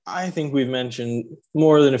 But I think we've mentioned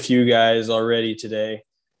more than a few guys already today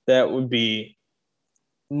that would be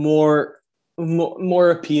more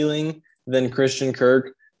appealing than Christian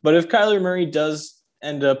Kirk. But if Kyler Murray does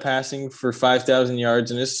end up passing for 5,000 yards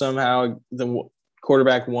and is somehow the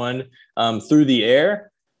quarterback one through the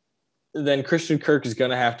air, then Christian Kirk is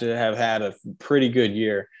going to have had a pretty good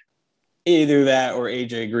year. Either that or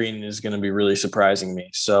AJ Green is going to be really surprising me.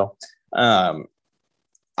 So I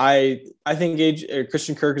think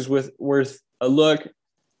Christian Kirk is worth a look,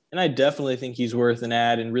 and I definitely think he's worth an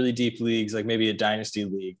ad in really deep leagues, like maybe a dynasty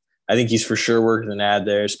league. I think he's for sure worth an ad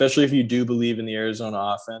there, especially if you do believe in the Arizona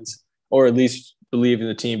offense, or at least believe in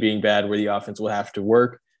the team being bad where the offense will have to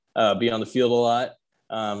work, be on the field a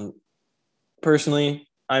lot. Personally,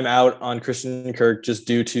 I'm out on Christian Kirk just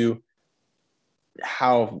due to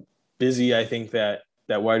how busy I think that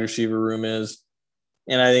wide receiver room is.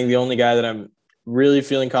 And I think the only guy that I'm really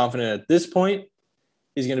feeling confident at this point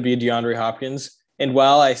is going to be DeAndre Hopkins. And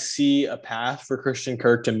while I see a path for Christian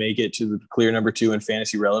Kirk to make it to the clear number 2 in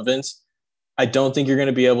fantasy relevance, I don't think you're going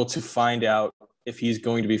to be able to find out if he's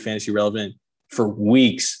going to be fantasy relevant for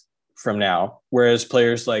weeks from now. Whereas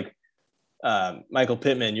players like Michael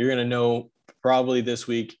Pittman, you're going to know probably this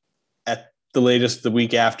week, at the latest the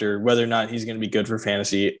week after, whether or not he's going to be good for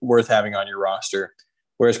fantasy, worth having on your roster.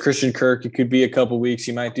 Whereas Christian Kirk, it could be a couple weeks.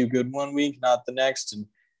 He might do good one week, not the next, and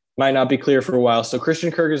might not be clear for a while. So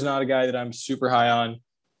Christian Kirk is not a guy that I'm super high on.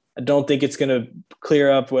 I don't think it's going to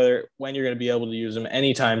clear up when you're going to be able to use him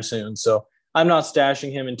anytime soon. So I'm not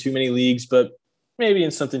stashing him in too many leagues, but maybe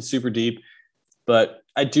in something super deep. But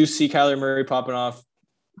I do see Kyler Murray popping off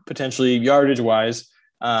potentially yardage-wise,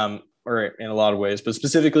 or in a lot of ways, but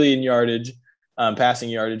specifically in yardage, passing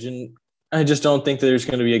yardage. And I just don't think that there's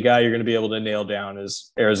going to be a guy you're going to be able to nail down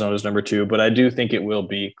as Arizona's number 2, but I do think it will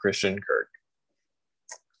be Christian Kirk.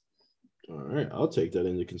 All right, I'll take that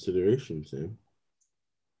into consideration, Sam.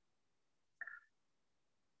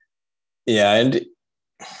 Yeah, and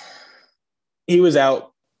he was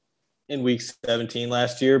out in week 17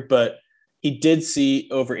 last year, but he did see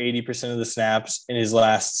over 80% of the snaps in his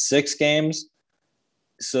last 6 games.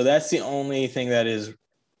 So that's the only thing that is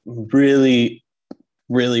really,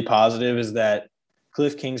 really positive, is that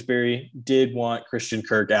Cliff Kingsbury did want Christian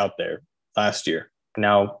Kirk out there last year.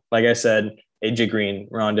 Now, like I said, AJ Green,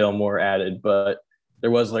 Rondale Moore added, but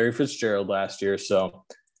there was Larry Fitzgerald last year. So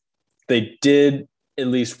they did at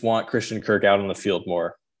least want Christian Kirk out on the field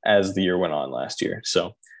more. as the year went on last year.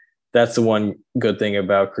 So that's the one good thing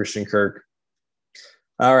about Christian Kirk.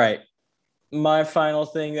 All right. My final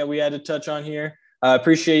thing that we had to touch on here. I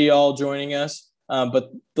appreciate you all joining us.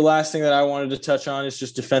 But the last thing that I wanted to touch on is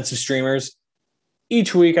just defensive streamers.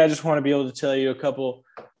 Each week, I just want to be able to tell you a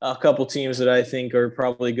couple teams that I think are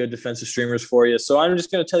probably good defensive streamers for you. So I'm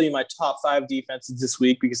just going to tell you my top 5 defenses this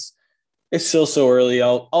week because it's still so early.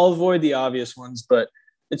 I'll avoid the obvious ones, but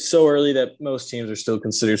it's so early that most teams are still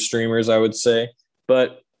considered streamers, I would say.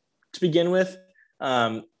 But to begin with,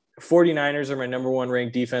 49ers are my number 1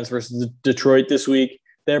 ranked defense versus Detroit this week.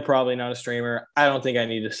 They're probably not a streamer. I don't think I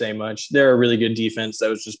need to say much. They're a really good defense that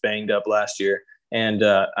was just banged up last year. And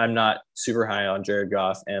I'm not super high on Jared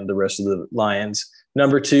Goff and the rest of the Lions.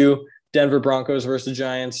 Number 2, Denver Broncos versus the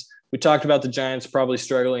Giants. We talked about the Giants probably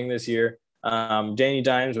struggling this year. Danny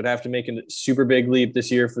Dimes would have to make a super big leap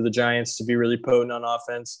this year for the Giants to be really potent on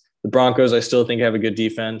offense. The Broncos, I still think, have a good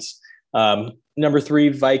defense. Number 3,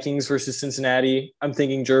 Vikings versus Cincinnati. I'm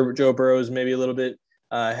thinking Joe Burrow is maybe a little bit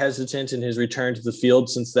hesitant in his return to the field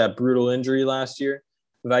since that brutal injury last year.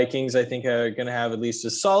 Vikings, I think, are going to have at least a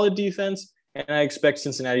solid defense, and I expect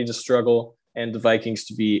Cincinnati to struggle and the Vikings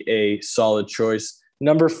to be a solid choice.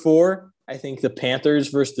 Number 4, I think the Panthers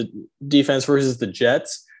versus the defense versus the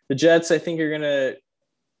Jets. The Jets, I think, are going to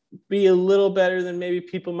be a little better than maybe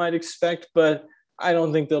people might expect, but I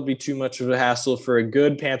don't think they'll be too much of a hassle for a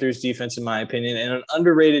good Panthers defense, in my opinion, and an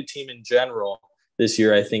underrated team in general this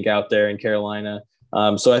year, I think, out there in Carolina.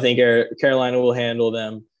 So I think Carolina will handle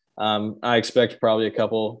them. I expect probably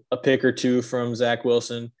a pick or 2 from Zach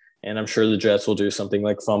Wilson, and I'm sure the Jets will do something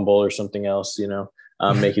like fumble or something else,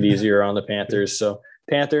 make it easier on the Panthers. So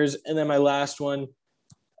Panthers. And then my last one,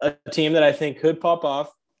 a team that I think could pop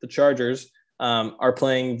off, the Chargers, are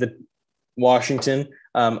playing the Washington.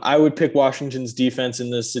 I would pick Washington's defense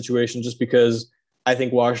in this situation just because I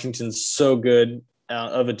think Washington's so good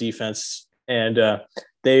of a defense, and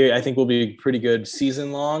they, I think, will be pretty good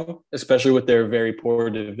season long, especially with their very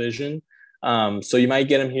poor division. So you might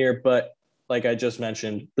get them here, but like I just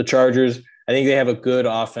mentioned, the Chargers, I think they have a good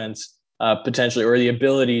offense potentially, or the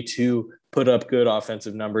ability to put up good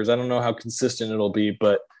offensive numbers. I don't know how consistent it'll be,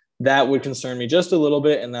 but that would concern me just a little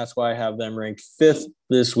bit, and that's why I have them ranked 5th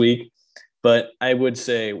this week. But I would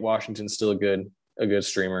say Washington's still a good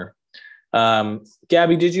streamer.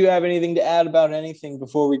 Gabby, did you have anything to add about anything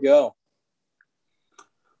before we go?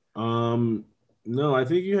 No, I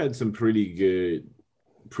think you had some pretty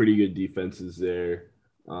good defenses there.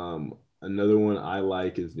 Another one I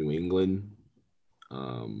like is New England.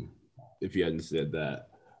 If you hadn't said that,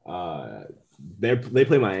 they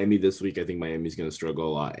play Miami this week. I think Miami's going to struggle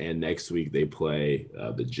a lot, and next week they play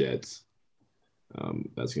the Jets.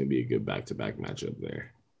 That's going to be a good back-to-back matchup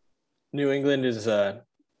there. New England is a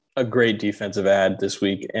great defensive ad this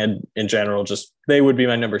week, and in general, just they would be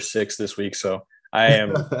my number 6 this week. So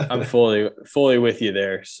I'm fully with you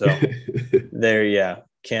there. So there, yeah,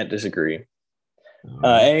 can't disagree.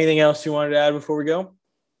 Anything else you wanted to add before we go?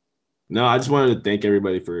 No, I just wanted to thank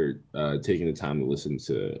everybody for taking the time to listen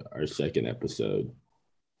to our second episode.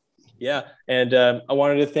 Yeah, and I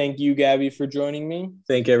wanted to thank you, Gabby, for joining me.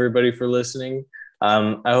 Thank everybody for listening.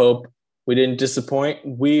 I hope we didn't disappoint.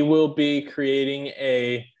 We will be creating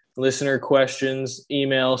a listener questions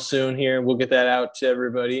email soon here. We'll get that out to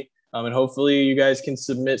everybody. And hopefully you guys can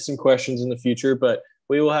submit some questions in the future, but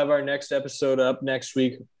we will have our next episode up next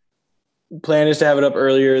week. Plan is to have it up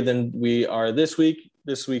earlier than we are this week.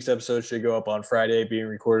 This week's episode should go up on Friday, being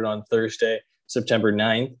recorded on Thursday, September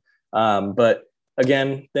 9th. But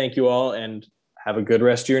again, thank you all and have a good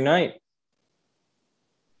rest of your night.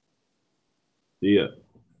 See ya.